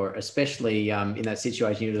concrete floor, especially in that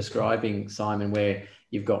situation you're describing, Simon, where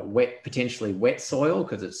you've got potentially wet soil,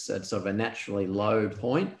 because it's at sort of a naturally low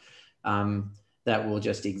point. That will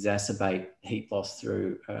just exacerbate heat loss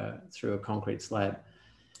through a concrete slab.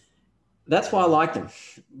 That's why I like them.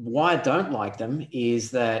 Why I don't like them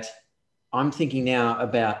is that I'm thinking now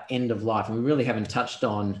about end of life, and we really haven't touched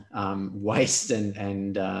on waste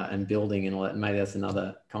and building and all that. And maybe that's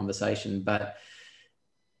another conversation. But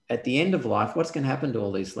at the end of life, what's going to happen to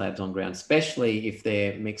all these slabs on ground, especially if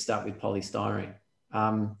they're mixed up with polystyrene?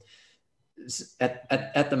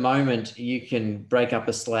 At the moment, you can break up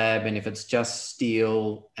a slab, and if it's just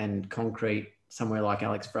steel and concrete, somewhere like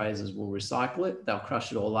Alex Fraser's will recycle it. They'll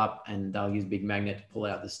crush it all up, and they'll use a big magnet to pull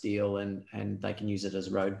out the steel, and they can use it as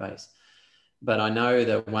road base. But I know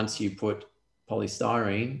that once you put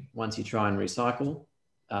polystyrene, once you try and recycle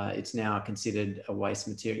it's now considered a waste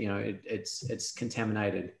material. You know, it's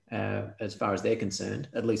contaminated as far as they're concerned,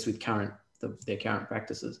 at least with their current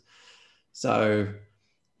practices. So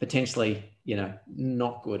potentially, you know,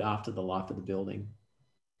 not good after the life of the building.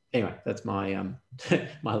 Anyway, that's my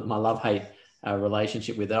my love-hate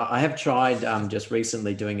relationship with it. I have tried just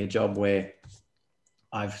recently doing a job where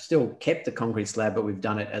I've still kept the concrete slab, but we've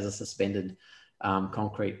done it as a suspended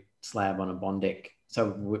concrete slab on a bond deck. So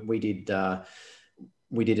we did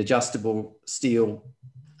adjustable steel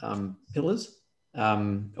pillars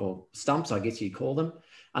or stumps, I guess you'd call them.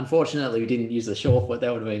 Unfortunately, we didn't use the Shawfoot.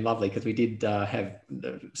 That would have been lovely because we did have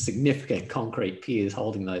significant concrete piers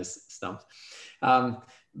holding those stumps.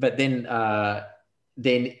 But then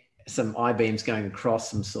some I-beams going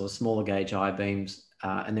across, some sort of smaller gauge I-beams,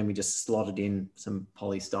 and then we just slotted in some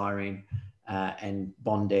polystyrene and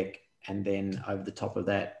bond deck, and then over the top of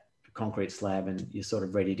that, a concrete slab, and you're sort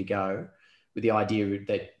of ready to go, with the idea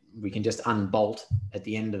that we can just unbolt at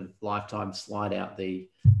the end of lifetime, slide out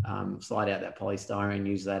that polystyrene,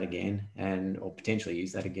 use that again, or potentially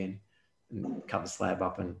use that again, and cut the slab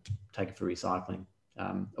up and take it for recycling,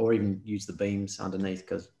 or even use the beams underneath.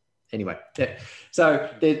 Because anyway, yeah. So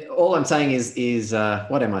all I'm saying is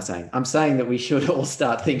what am I saying? I'm saying that we should all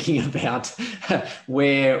start thinking about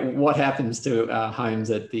what happens to homes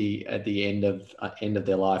at the end of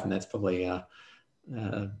their life, and that's probably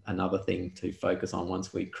another thing to focus on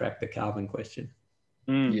once we crack the carbon question.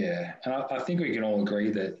 Yeah, and I think we can all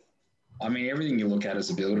agree that, I mean, everything you look at as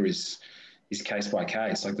a builder is case by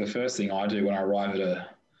case. Like the first thing I do when I arrive at a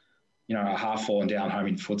half fallen down home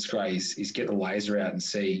in Footscray is get the laser out and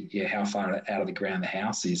see how far out of the ground the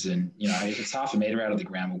house is. And, you know, if it's half a metre out of the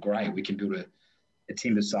ground, well, great, we can build a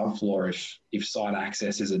timber subfloor if site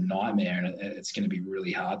access is a nightmare and it's going to be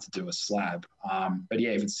really hard to do a slab. But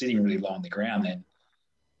yeah, if it's sitting really low on the ground, then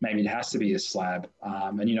maybe it has to be a slab.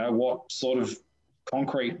 And you know, what sort of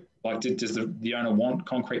concrete, like does the owner want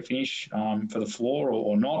concrete finish for the floor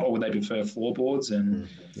or not, or would they prefer floorboards? And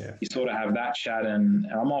you sort of have that chat. And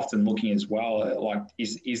I'm often looking as well at, like,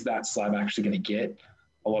 is that slab actually going to get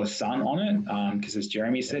a lot of sun on it? Because as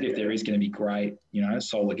Jeremy said, if there is going to be great, you know,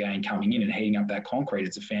 solar gain coming in and heating up that concrete,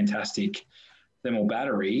 it's a fantastic thermal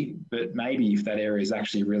battery. But maybe if that area is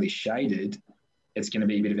actually really shaded, it's going to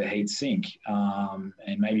be a bit of a heat sink. And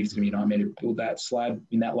maybe if it's going to be a nightmare to build that slab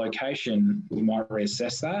in that location, we might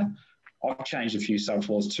reassess that. I've changed a few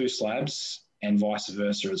subfloors to slabs and vice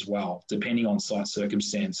versa as well, depending on site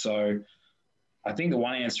circumstance. So I think the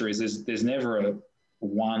one answer is there's never a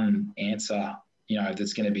one answer, you know,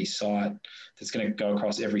 that's going to be that's going to go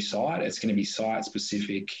across every site. It's going to be site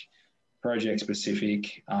specific, project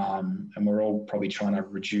specific, and we're all probably trying to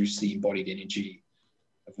reduce the embodied energy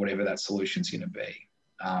of whatever that solution is going to be.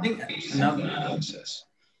 I think process.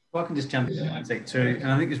 If I can just jump in one sec too,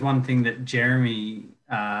 and I think there's one thing that Jeremy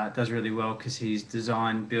does really well because he's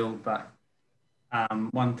design build, but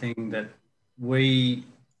one thing that I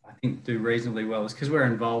think do reasonably well is because we're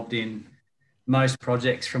involved in most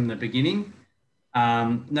projects from the beginning.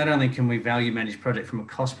 Not only can we value manage project from a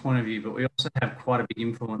cost point of view, but we also have quite a big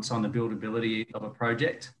influence on the buildability of a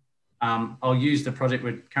project. I'll use the project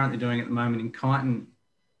we're currently doing at the moment in Kyneton.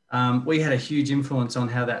 We had a huge influence on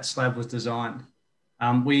how that slab was designed.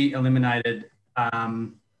 We eliminated a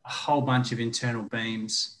whole bunch of internal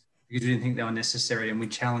beams because we didn't think they were necessary, and we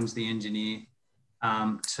challenged the engineer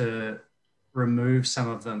to remove some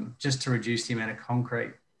of them just to reduce the amount of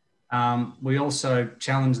concrete. We also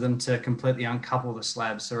challenged them to completely uncouple the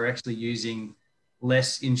slabs, so we're actually using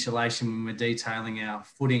less insulation when we're detailing our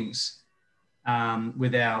footings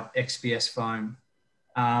with our XPS foam.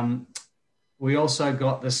 We also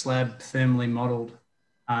got the slab thermally modelled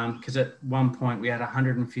because at one point we had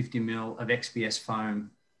 150 mil of XPS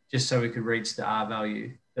foam just so we could reach the R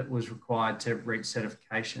value that was required to reach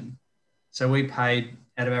certification. So we paid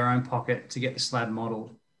out of our own pocket to get the slab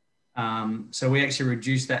modelled. So we actually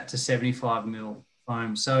reduced that to 75 mil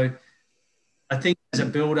foam. So I think as a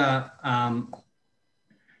builder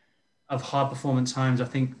of high performance homes, I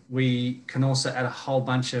think we can also add a whole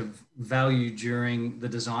bunch of value during the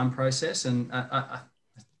design process. And I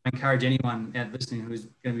encourage anyone out listening who's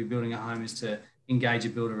going to be building a home is to engage a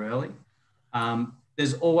builder early.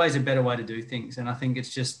 There's always a better way to do things. And I think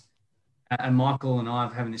it's just, and Michael and I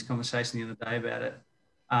were having this conversation the other day about it,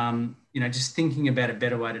 you know, just thinking about a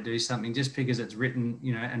better way to do something. Just because it's written,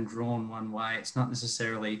 you know, and drawn one way, it's not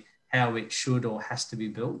necessarily how it should or has to be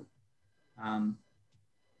built.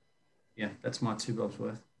 Yeah, that's my 2 bobs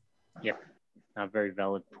worth. Yep, a very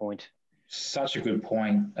valid point. Such a good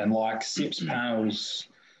point. And like SIPS panels,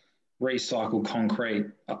 recycled concrete,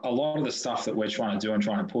 a lot of the stuff that we're trying to do and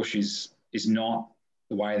trying to push is not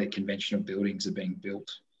the way that conventional buildings are being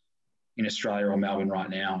built in Australia or Melbourne right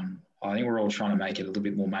now. And I think we're all trying to make it a little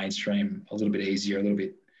bit more mainstream, a little bit easier, a little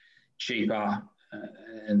bit cheaper,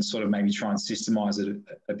 and sort of maybe try and systemize it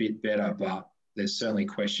a bit better. But there's certainly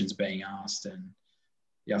questions being asked. And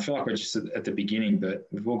yeah, I feel like we're just at the beginning, but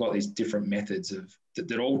we've all got these different methods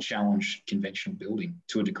that all challenge conventional building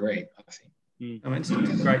to a degree, I think. I mean, it's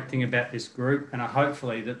a great thing about this group, and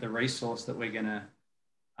hopefully that the resource that we're going to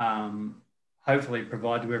hopefully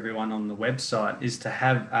provide to everyone on the website is to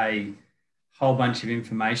have a whole bunch of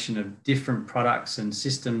information of different products and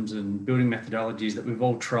systems and building methodologies that we've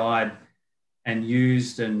all tried and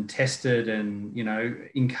used and tested, and, you know,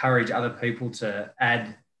 encourage other people to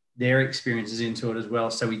add their experiences into it as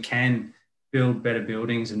well, so we can build better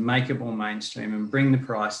buildings and make it more mainstream and bring the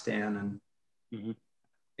price down. And I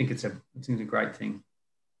think it's a great thing.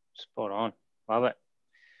 Spot on. Love it.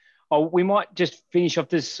 Oh, we might just finish off.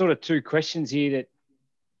 There's sort of two questions here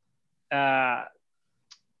that are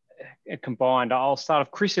combined. I'll start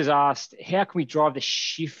off. Chris has asked, how can we drive the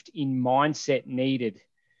shift in mindset needed?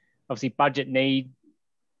 Obviously, budget needs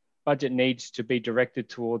to be directed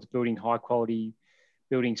towards building high quality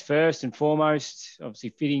buildings first and foremost.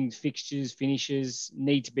 Obviously, fittings, fixtures, finishes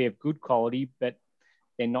need to be of good quality, but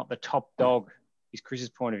they're not the top dog, is Chris's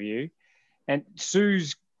point of view. And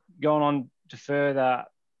Sue's gone on to further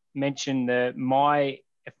mention the My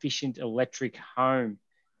Efficient Electric Home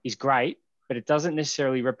is great, but it doesn't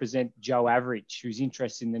necessarily represent Joe Average, who's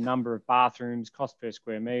interested in the number of bathrooms, cost per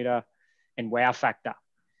square metre, and wow factor.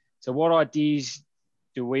 So what ideas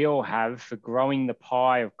do we all have for growing the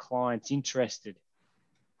pie of clients interested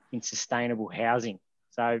in sustainable housing?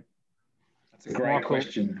 So that's a great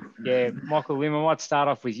question. Yeah, Michael Lim, I might start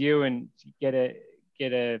off with you and get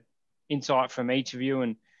a insight from each of you,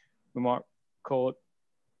 and we might call it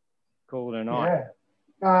a night.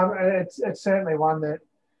 Yeah, it's certainly one that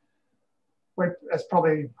it's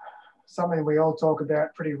probably something we all talk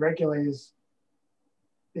about pretty regularly, is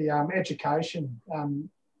the education,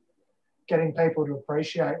 getting people to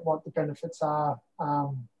appreciate what the benefits are,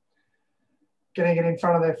 getting it in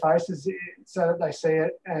front of their faces so that they see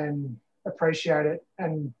it and appreciate it.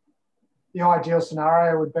 And the ideal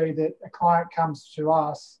scenario would be that a client comes to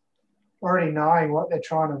us already knowing what they're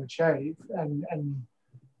trying to achieve, and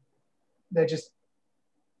they're just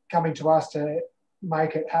coming to us to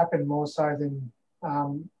make it happen more so than,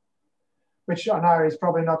 which I know is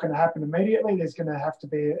probably not going to happen immediately. There's going to have to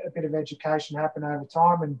be a bit of education happen over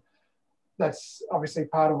time, and that's obviously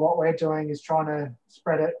part of what we're doing, is trying to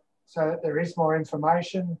spread it so that there is more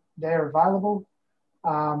information there available,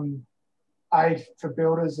 aid for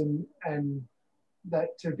builders and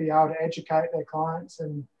that to be able to educate their clients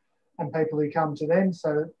and people who come to them,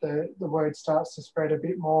 so that the word starts to spread a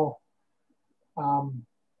bit more.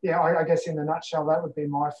 I guess in a nutshell, that would be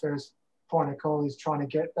my first point of call, is trying to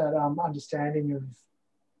get that understanding of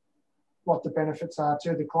what the benefits are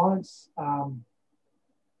to the clients. I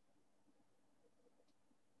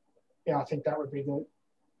think that would be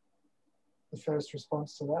the first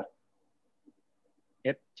response to that.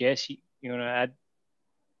 Yep. Jess, you want to add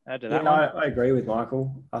to that? I agree with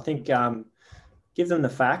Michael. I think give them the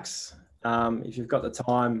facts. If you've got the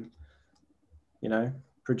time,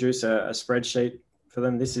 produce a spreadsheet for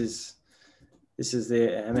them. This is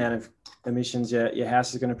the amount of emissions your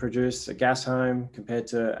house is going to produce, a gas home compared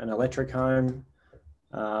to an electric home.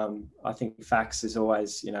 I think facts is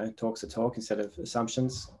always, talk's a talk instead of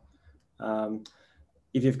assumptions.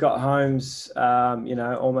 If you've got homes,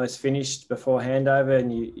 almost finished before handover,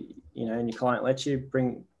 and and your client lets you,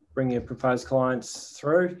 bring your proposed clients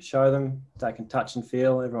through, show them they can touch and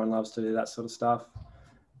feel. Everyone loves to do that sort of stuff.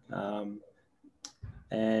 I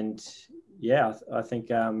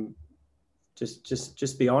think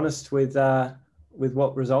just be honest with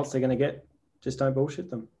what results they're going to get. Just don't bullshit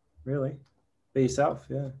them. Really, be yourself.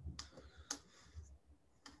 Yeah.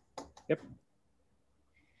 Yep.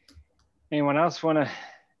 Anyone else want to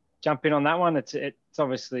jump in on that one? It's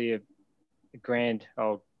obviously a grand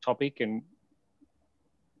old topic and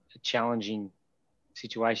a challenging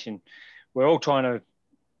situation. We're all trying to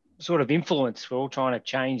sort of influence. We're all trying to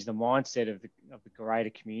change the mindset of the greater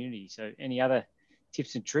community. So, any other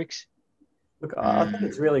tips and tricks? Look, I think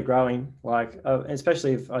it's really growing. Like,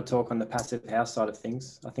 especially if I talk on the passive house side of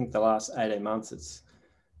things. I think the last 18 months,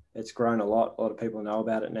 it's grown a lot. A lot of people know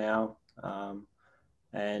about it now, I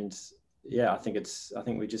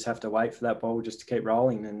think we just have to wait for that ball just to keep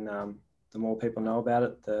rolling. And the more people know about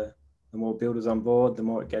it, the more builders on board, the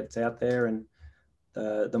more it gets out there, and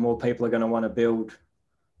the more people are going to want to build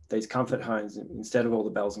these comfort homes instead of all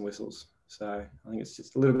the bells and whistles. So I think it's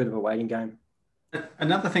just a little bit of a waiting game.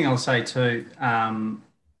 Another thing I'll say too, and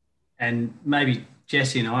maybe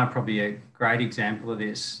Jesse and I are probably a great example of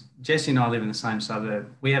this. Jesse and I live in the same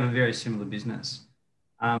suburb. We have a very similar business.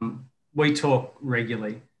 We talk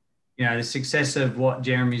regularly. You know, the success of what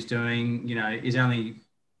Jeremy's doing, you know, is only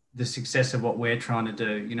the success of what we're trying to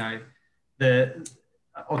do. You know,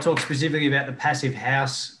 I'll talk specifically about the passive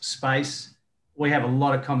house space. We have a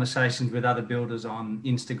lot of conversations with other builders on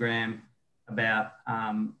Instagram about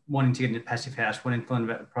wanting to get into passive house, wanting to learn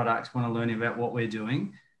about the products, want to learn about what we're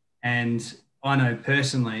doing. And I know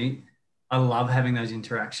personally, I love having those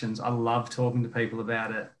interactions. I love talking to people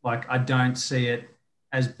about it. Like, I don't see it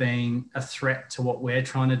as being a threat to what we're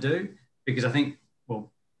trying to do, because I think,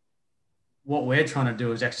 well, what we're trying to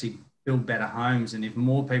do is actually build better homes. And if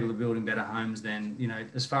more people are building better homes, then, you know,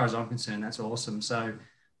 as far as I'm concerned, that's awesome. So,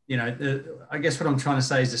 you know, I guess what I'm trying to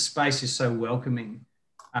say is the space is so welcoming.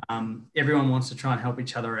 Everyone wants to try and help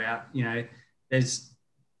each other out. You know, there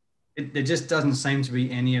just doesn't seem to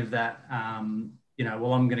be any of that, you know,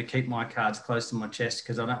 well, I'm going to keep my cards close to my chest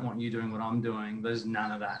because I don't want you doing what I'm doing. There's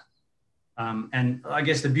none of that. And I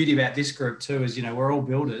guess the beauty about this group too is, you know, we're all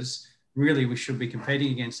builders. Really, we should be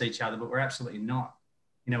competing against each other, but we're absolutely not.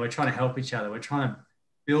 You know, we're trying to help each other. We're trying to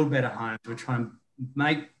build better homes. We're trying to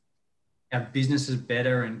make our businesses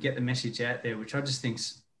better and get the message out there, which I just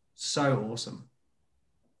think's so awesome.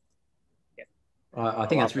 I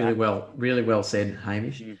think that's really well said,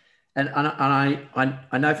 Hamish. And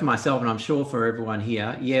I know for myself, and I'm sure for everyone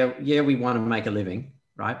here, yeah, we want to make a living,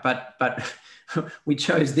 right? But we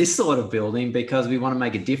chose this sort of building because we want to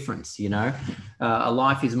make a difference. You know, a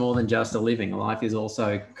life is more than just a living. A life is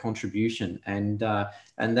also contribution, and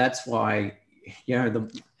that's why, you know,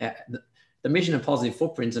 the mission of Positive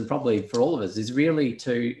Footprints, and probably for all of us, is really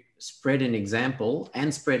to spread an example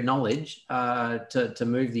and spread knowledge to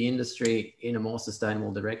move the industry in a more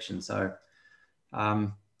sustainable direction. So,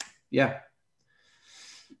 yeah.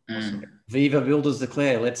 Viva Builders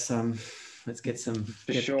Declare. Let's get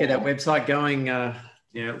that website going.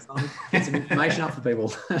 Get some information up for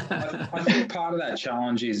people. I think part of that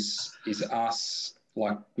challenge is us,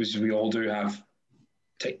 like, because we all do have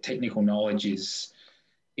technical knowledge, is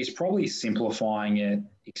probably simplifying it,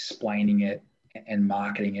 explaining it, and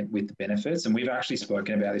marketing it with the benefits. And we've actually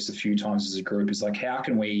spoken about this a few times as a group, is like, how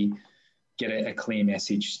can we get a clear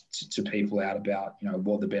message to people out about, you know,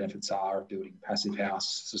 what the benefits are of building passive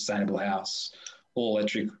house, sustainable house, all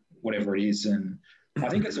electric, whatever it is. And I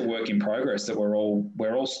think it's a work in progress that we're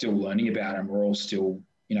all still learning about, and we're all still,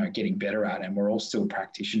 you know, getting better at, and we're all still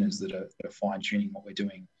practitioners that are fine tuning what we're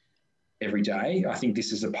doing every day. I think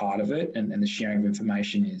this is a part of it, and the sharing of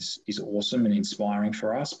information is awesome and inspiring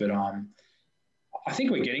for us. But I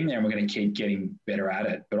think we're getting there, and we're going to keep getting better at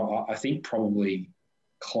it. But I think probably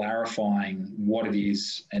clarifying what it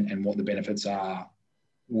is and what the benefits are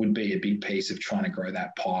would be a big piece of trying to grow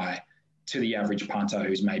that pie to the average punter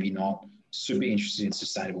who's maybe not super interested in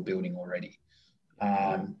sustainable building already.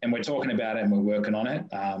 And we're talking about it, and we're working on it,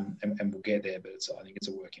 and we'll get there. But I think it's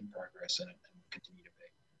a work in progress, and it will continue to be.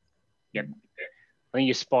 Yep. I think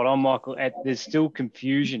you're spot on, Michael. There's still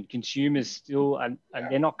confusion. Consumers still, and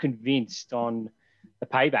they're not convinced on the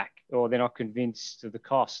payback, or they're not convinced of the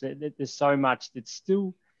cost. There's so much that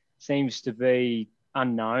still seems to be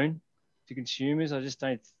unknown to consumers. I just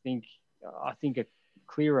don't think, I think a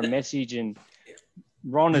clearer message, and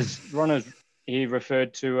Ron has he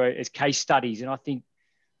referred to as case studies. And I think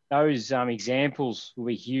those examples will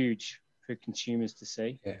be huge for consumers to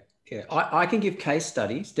see. Yeah, I can give case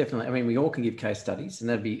studies, definitely. I mean, we all can give case studies, and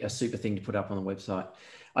that'd be a super thing to put up on the website.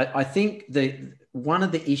 I think that one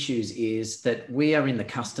of the issues is that we are in the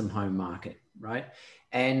custom home market, right?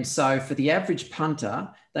 And so for the average punter,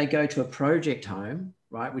 they go to a project home,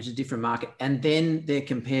 right, which is a different market, and then they're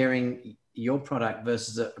comparing your product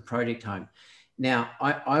versus a project home. Now,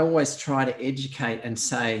 I always try to educate and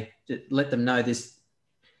say, let them know this,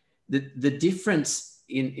 the difference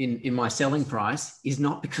in my selling price is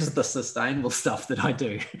not because of the sustainable stuff that I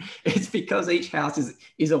do. It's because each house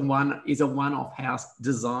is a one-off house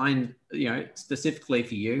designed, you know, specifically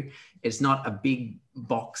for you. It's not a big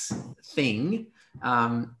box thing,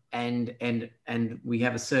 and we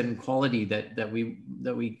have a certain quality that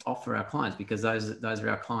we offer our clients, because those are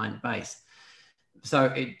our client base.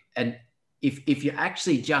 So if you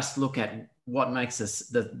actually just look at what makes us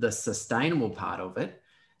the sustainable part of it,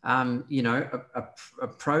 you know, a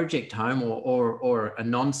project home or a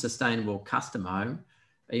non-sustainable custom home,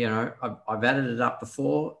 you know, I've added it up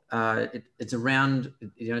before. It's around,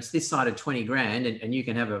 you know, it's this side of 20 grand, and you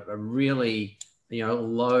can have a really, you know,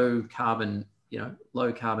 low carbon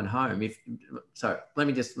home. So let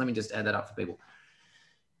me just add that up for people.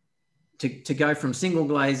 to go from single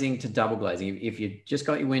glazing to double glazing, if you just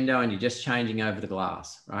got your window and you're just changing over the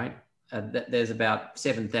glass, right? There's about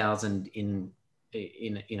 7,000 in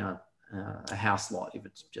a house lot, if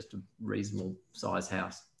it's just a reasonable size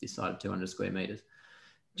house this side of 200 square meters,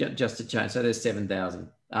 just to change. So there's 7,000.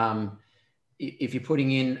 If you're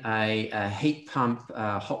putting in a heat pump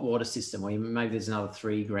hot water system, or maybe there's another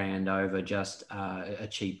 $3,000 over just a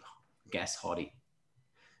cheap gas hottie.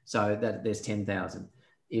 So there's 10,000.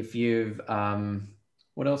 If you've,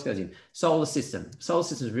 what else goes in? Solar system. Solar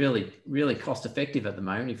system is really, really cost effective at the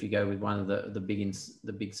moment if you go with one of the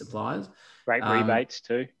big suppliers. Great rebates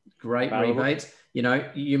too. Great rebates. You know,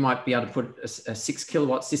 you might be able to put a 6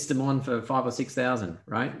 kilowatt system on for 5,000 or 6,000,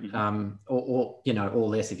 right? Mm-hmm. Or you know, or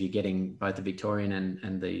less if you're getting both the Victorian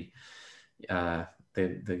and the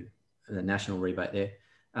national rebate there.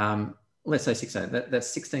 Let's say 6,000. That's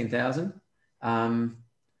 16,000. And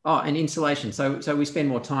insulation. So we spend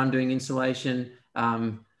more time doing insulation,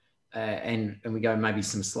 and we go maybe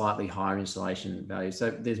some slightly higher insulation values. So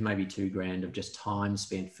there's maybe $2,000 of just time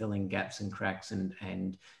spent filling gaps and cracks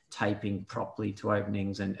and taping properly to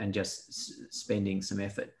openings and just spending some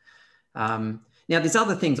effort. Now there's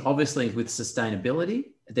other things obviously with sustainability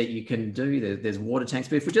that you can do. There's water tanks,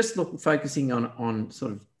 but if we're just focusing on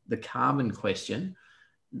sort of the carbon question,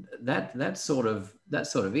 that's sort of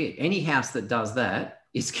it. Any house that does that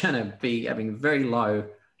is going to be having very low,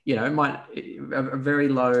 you know, a very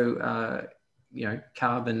low,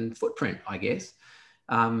 carbon footprint, I guess.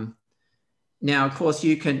 Now, of course,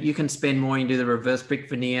 you can spend more. You do the reverse brick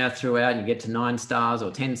veneer throughout. You get to 9 stars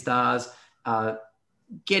or 10 stars.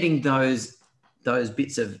 Getting those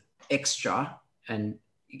bits of extra, and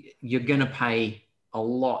you're going to pay a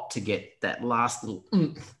lot to get that last little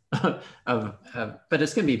but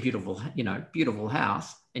it's going to be a beautiful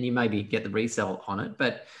house, and you maybe get the resale on it.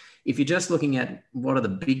 But if you're just looking at what are the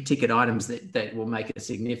big ticket items that will make a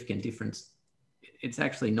significant difference, it's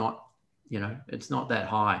actually not, it's not that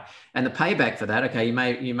high. And the payback for that, okay, you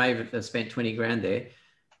may have spent $20,000 there.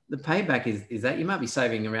 The payback is that you might be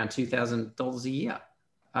saving around $2,000 a year.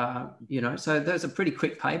 So those are pretty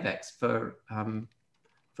quick paybacks for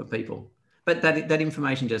people. But that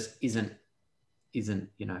information just isn't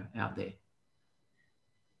out there.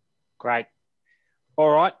 Great. All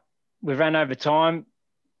right, we've run over time.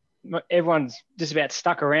 Everyone's just about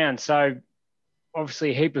stuck around, so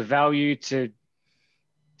obviously a heap of value to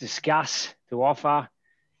discuss, to offer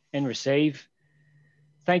and receive.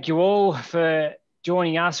 Thank you all for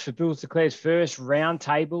joining us for Builders Declare's first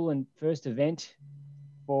roundtable and first event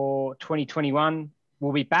for 2021.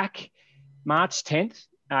 We'll be back March 10th.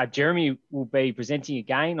 Jeremy will be presenting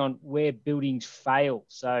again on where buildings fail.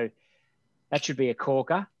 So that should be a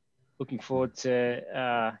corker. Looking forward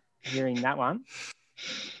to hearing that one.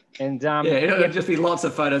 And it'll just be lots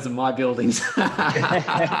of photos of my buildings.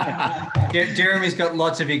 Jeremy's got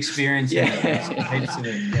lots of experience.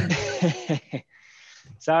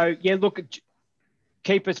 So look,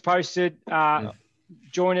 keep us posted.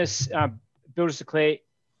 Join us, Builders Declare,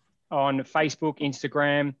 on Facebook,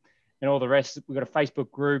 Instagram, and all the rest. We've got a Facebook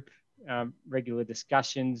group, regular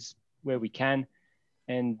discussions where we can.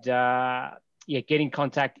 And get in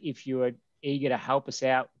contact if you are eager to help us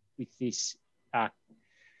out with this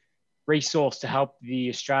resource to help the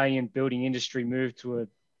Australian building industry move to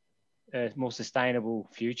a more sustainable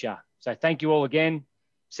future. So thank you all again.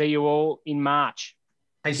 See you all in March.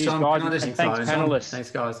 Hey, cheers, Tom, guys. Thanks, panelists. Thanks,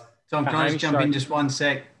 guys. Tom, can I just jump in just one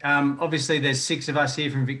sec? Obviously, there's 6 of us here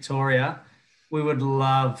from Victoria. We would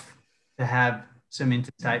love to have some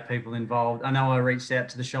interstate people involved. I know I reached out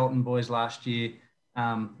to the Shelton boys last year.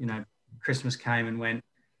 Christmas came and went,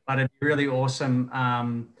 but it'd be really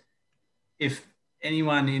awesome if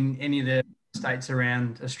anyone in any of the states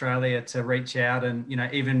around Australia to reach out and,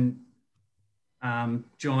 even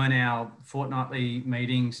join our fortnightly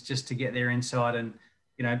meetings just to get their insight and,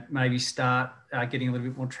 maybe start getting a little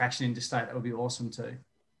bit more traction interstate. That would be awesome too.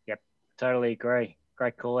 Yep, totally agree.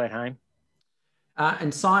 Great call out, Haim.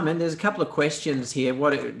 And Simon, there's a couple of questions here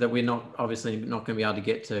that we're obviously not going to be able to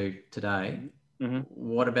get to today. Mm-hmm.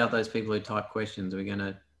 What about those people who type questions? Are we going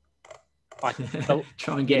to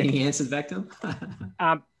try and get any answers back to them?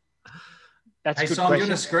 That's hey, a good Simon,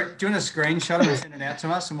 question. do you want to screenshot them and send it out to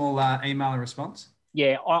us, and we'll email a response?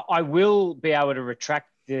 Yeah, I will be able to retract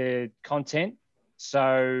the content.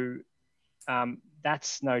 So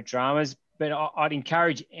that's no dramas. But I'd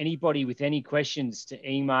encourage anybody with any questions to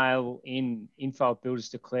email in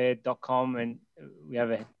info@buildersdeclared.com, and we have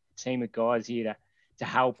a team of guys here to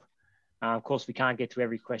help. Of course, we can't get to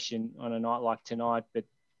every question on a night like tonight, but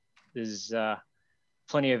there's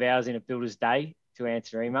plenty of hours in a builder's day to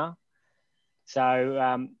answer email.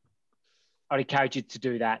 So I'd encourage you to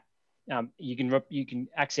do that. You can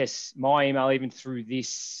access my email even through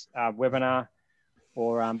this webinar,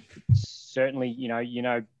 or certainly you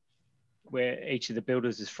know where each of the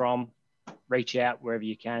builders is from. Reach out wherever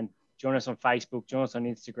you can. Join us on Facebook. Join us on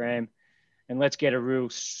Instagram, and let's get a real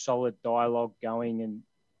solid dialogue going. And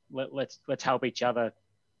let's help each other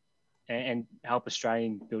and help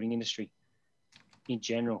Australian building industry in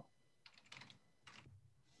general.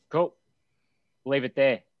 Cool. We'll leave it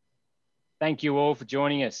there. Thank you all for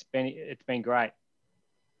joining us. It's been great.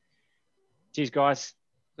 Cheers, guys.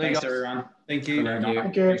 Thanks, everyone. Thank you.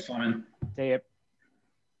 Thank you. Thanks, Simon. See you.